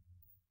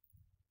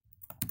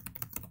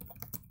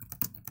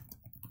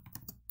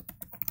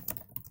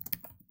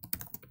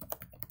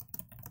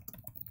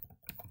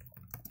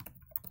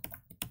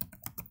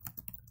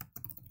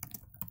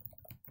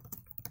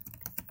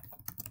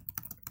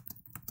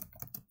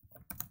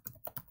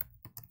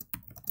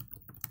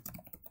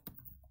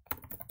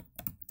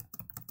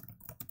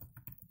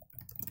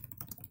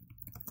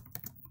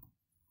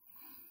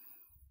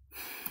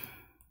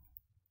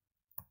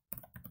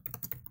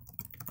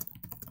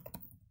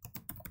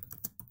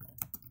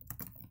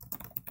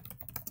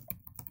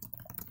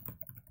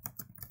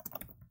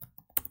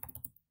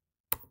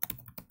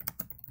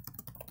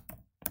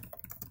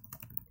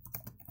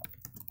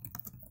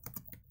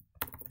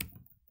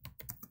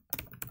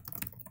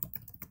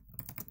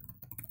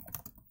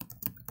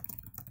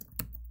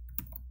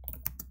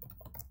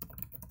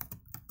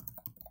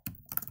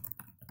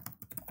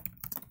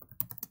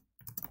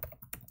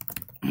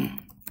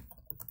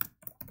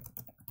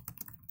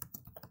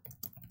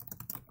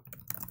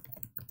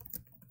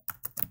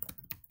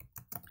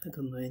 I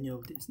don't know any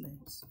of these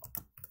names.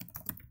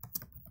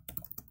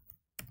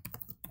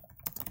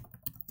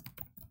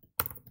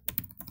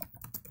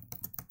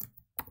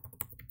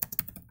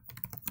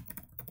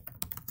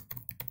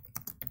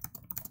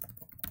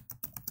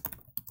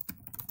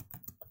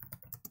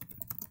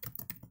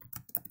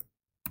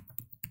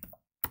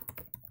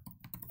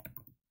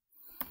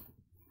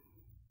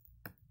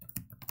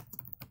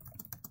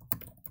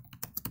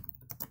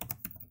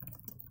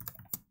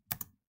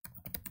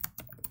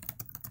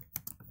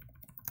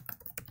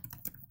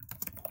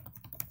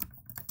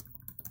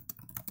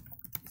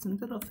 Isn't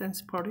that a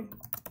fancy party?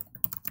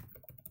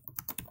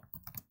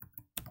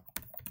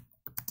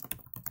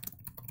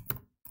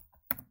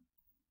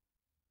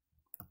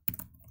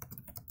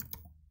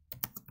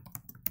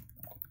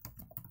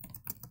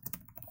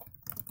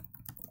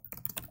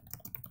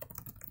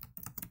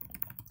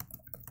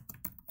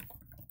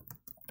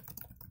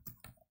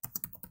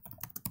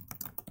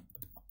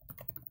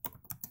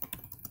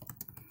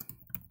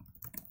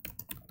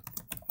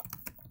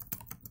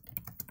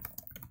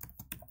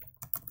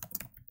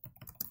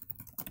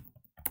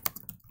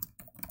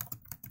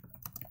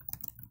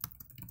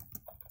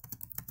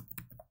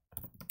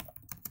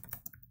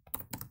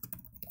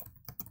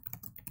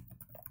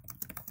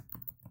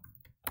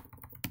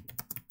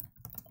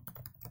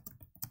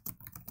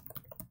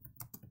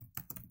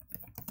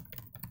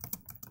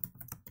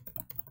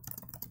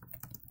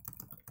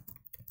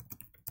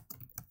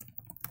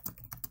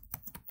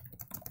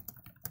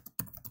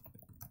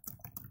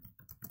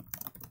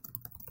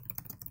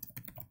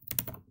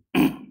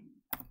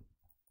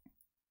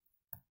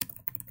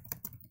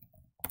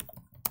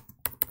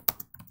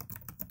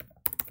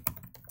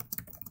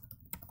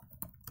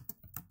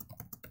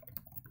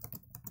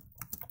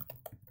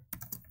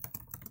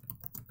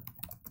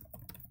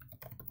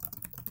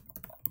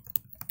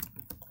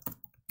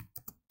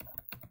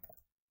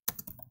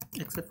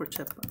 Except for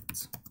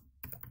chatbots.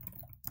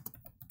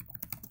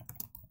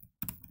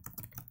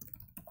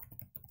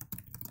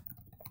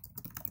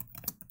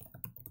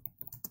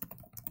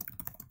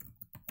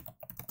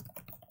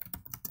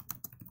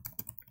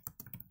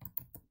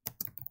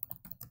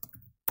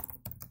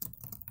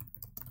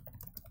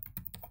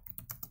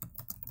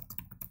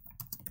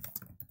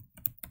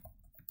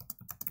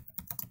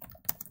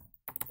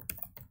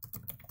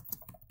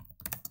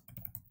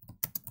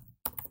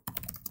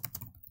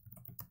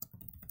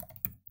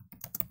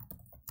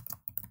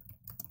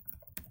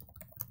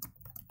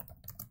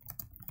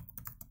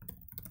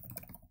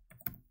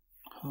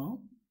 Huh?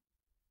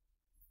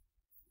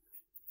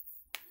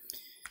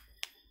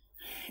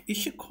 Is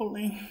she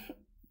calling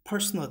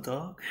personal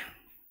dog?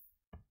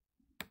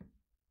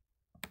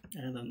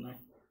 I don't know.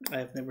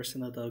 I've never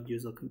seen a dog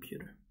use a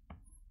computer.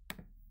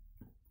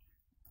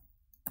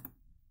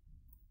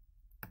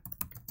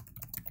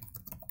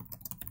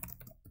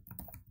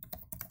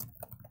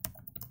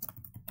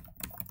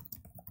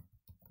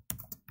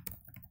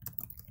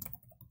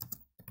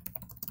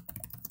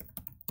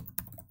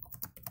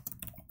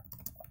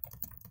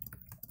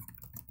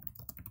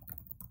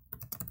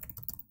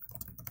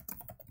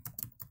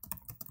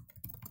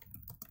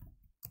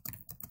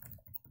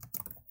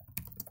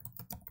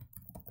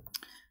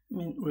 I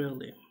mean,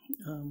 really,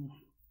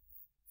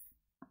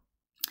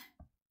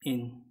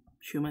 in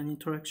human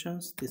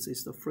interactions, this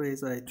is the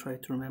phrase I try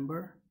to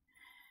remember.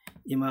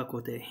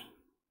 Imago Dei.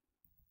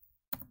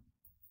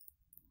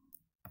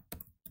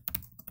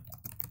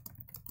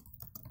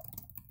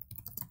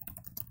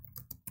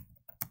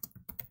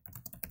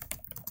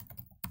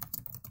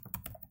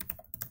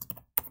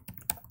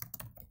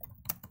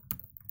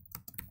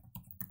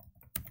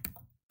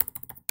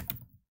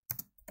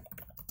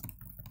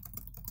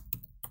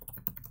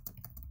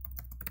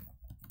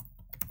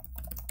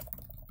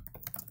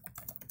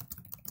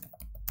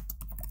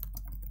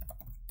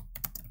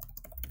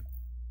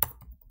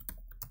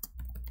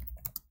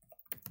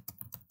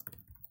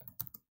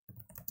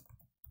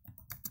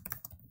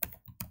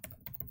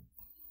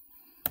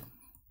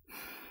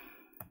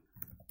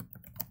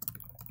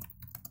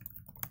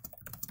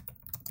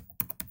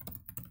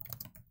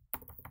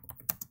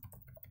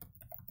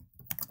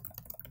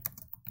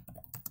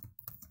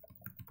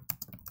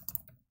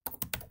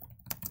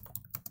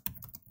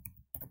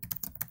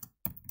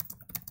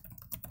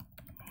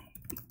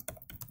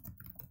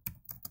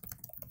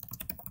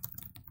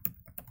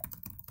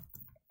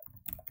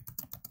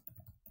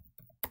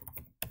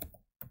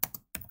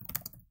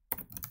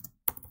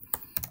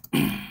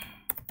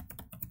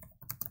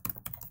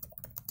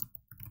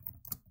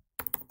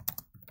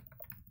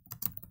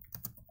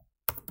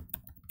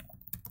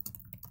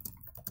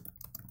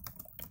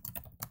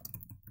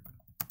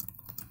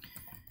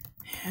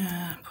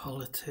 Yeah,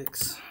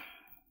 politics.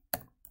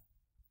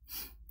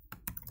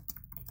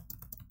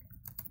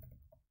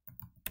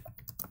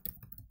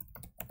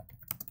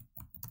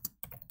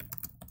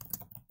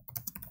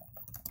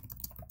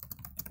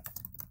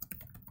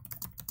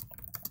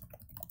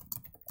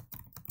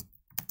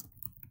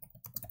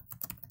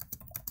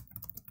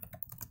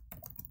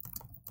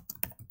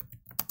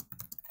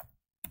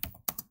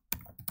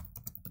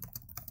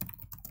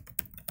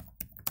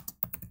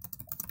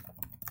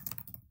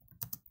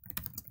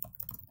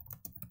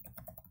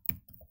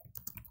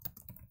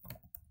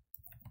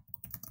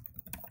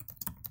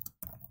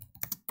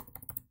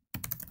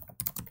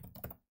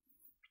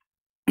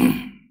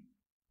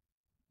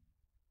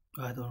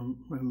 I don't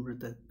remember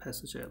that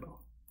passage at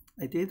all.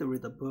 I did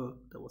read a book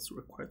that was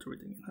required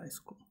reading in high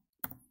school.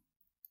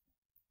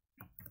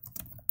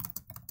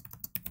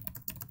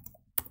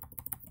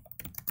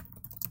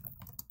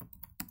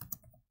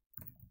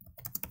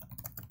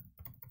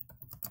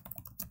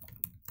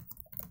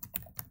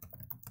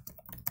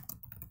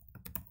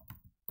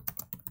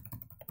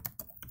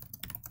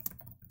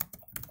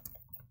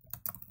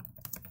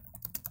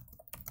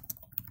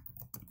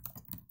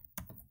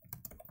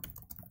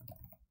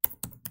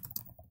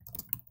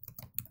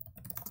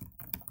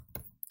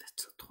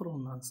 That's a total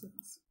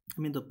nonsense.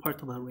 I mean, the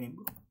part about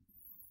rainbow.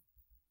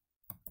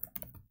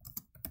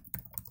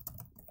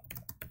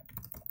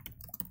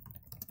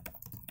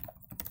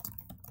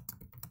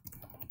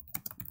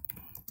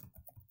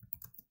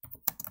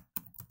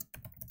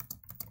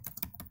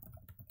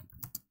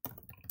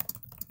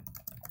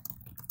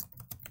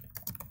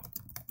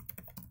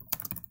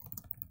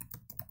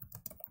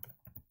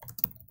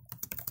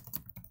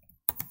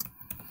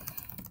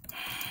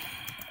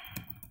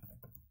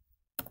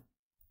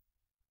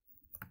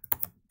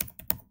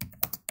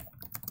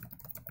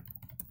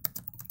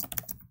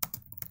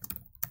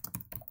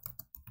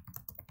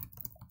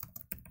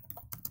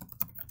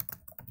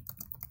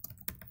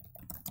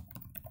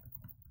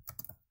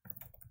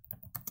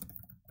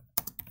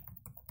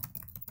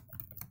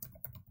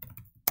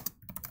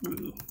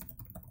 Ooh.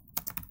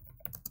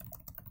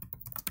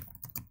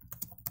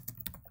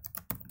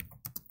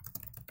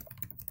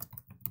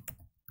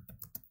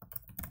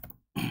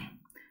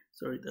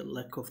 Sorry, the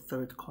lack of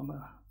third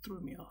comma threw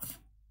me off.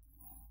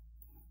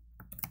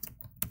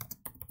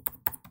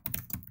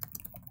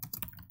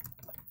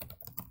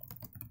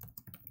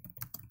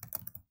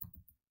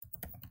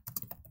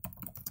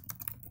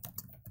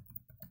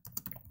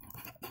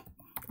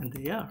 And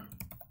they are.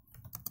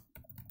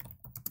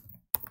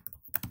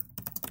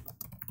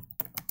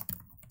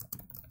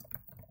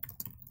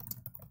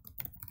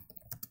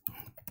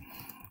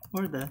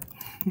 Or that.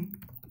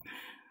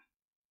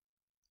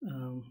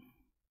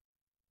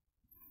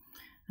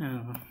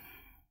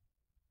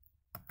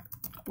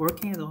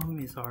 Working at home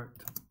is hard.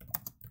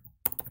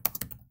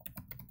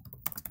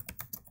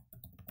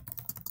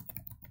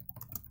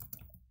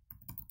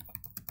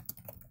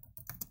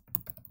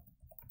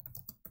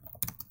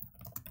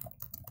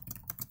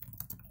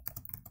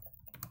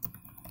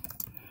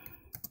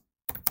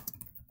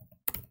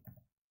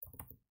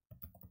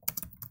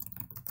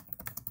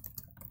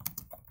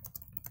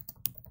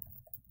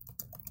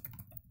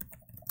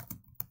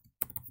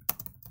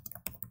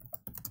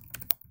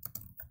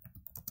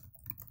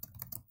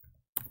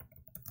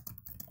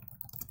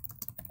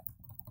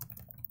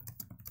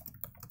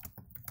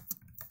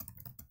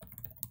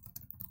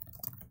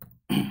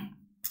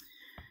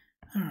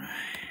 Alright.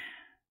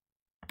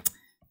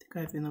 I think I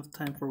have enough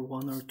time for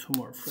one or two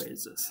more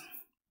phrases.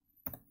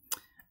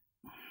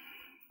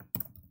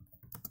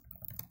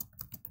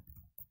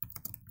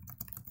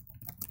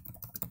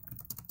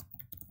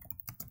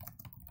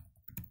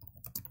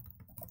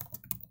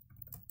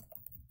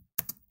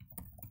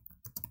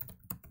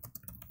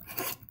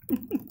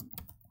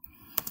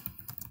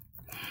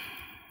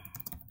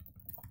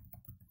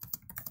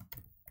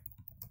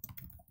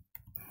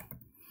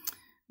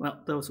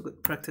 Well, that was a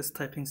good practice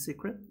typing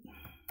secret.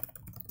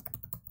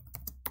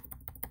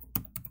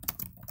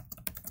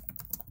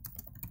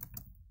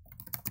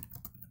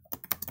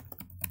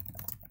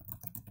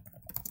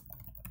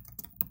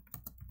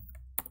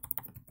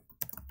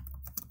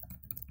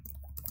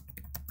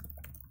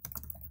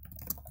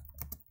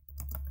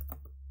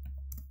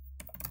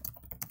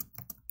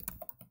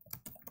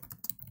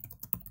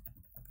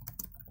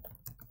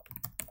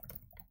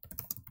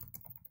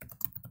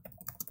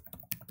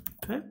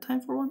 Do I have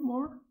time for one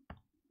more?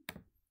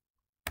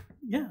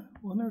 Yeah,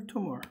 one or two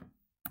more.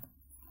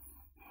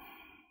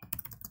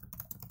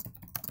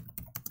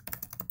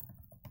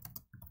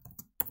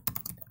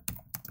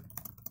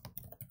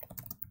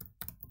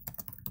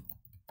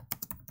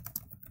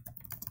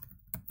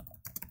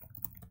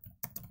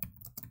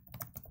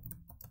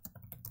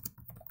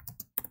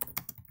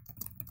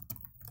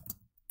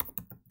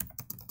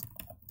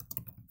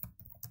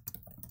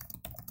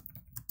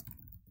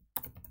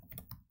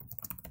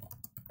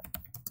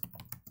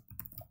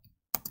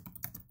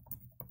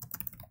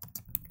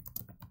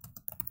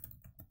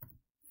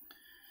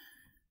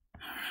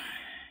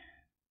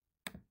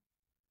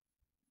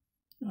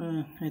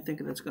 I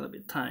think that's gonna be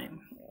time.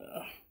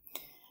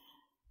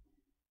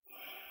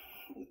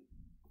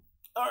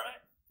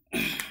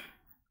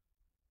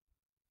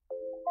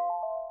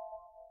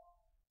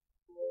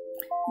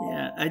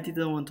 I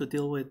didn't want to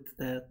deal with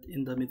that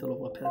in the middle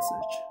of a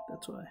passage.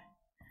 That's why.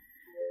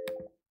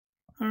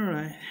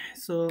 Alright,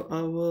 so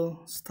I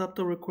will stop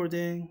the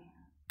recording,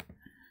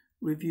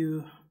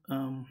 review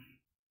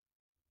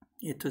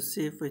it to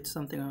see if it's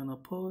something I want to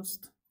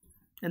post,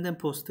 and then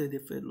post it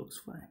if it looks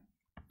fine.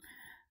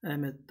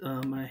 I'm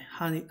at my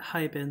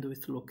high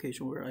bandwidth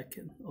location where I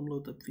can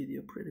upload the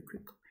video pretty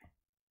quickly.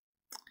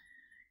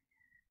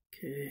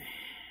 Okay,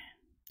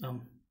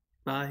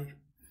 bye.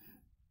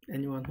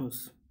 Anyone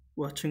who's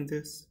watching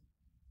this.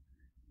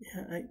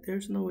 Yeah,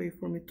 there's no way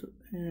for me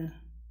to.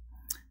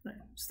 Right,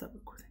 stop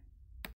recording.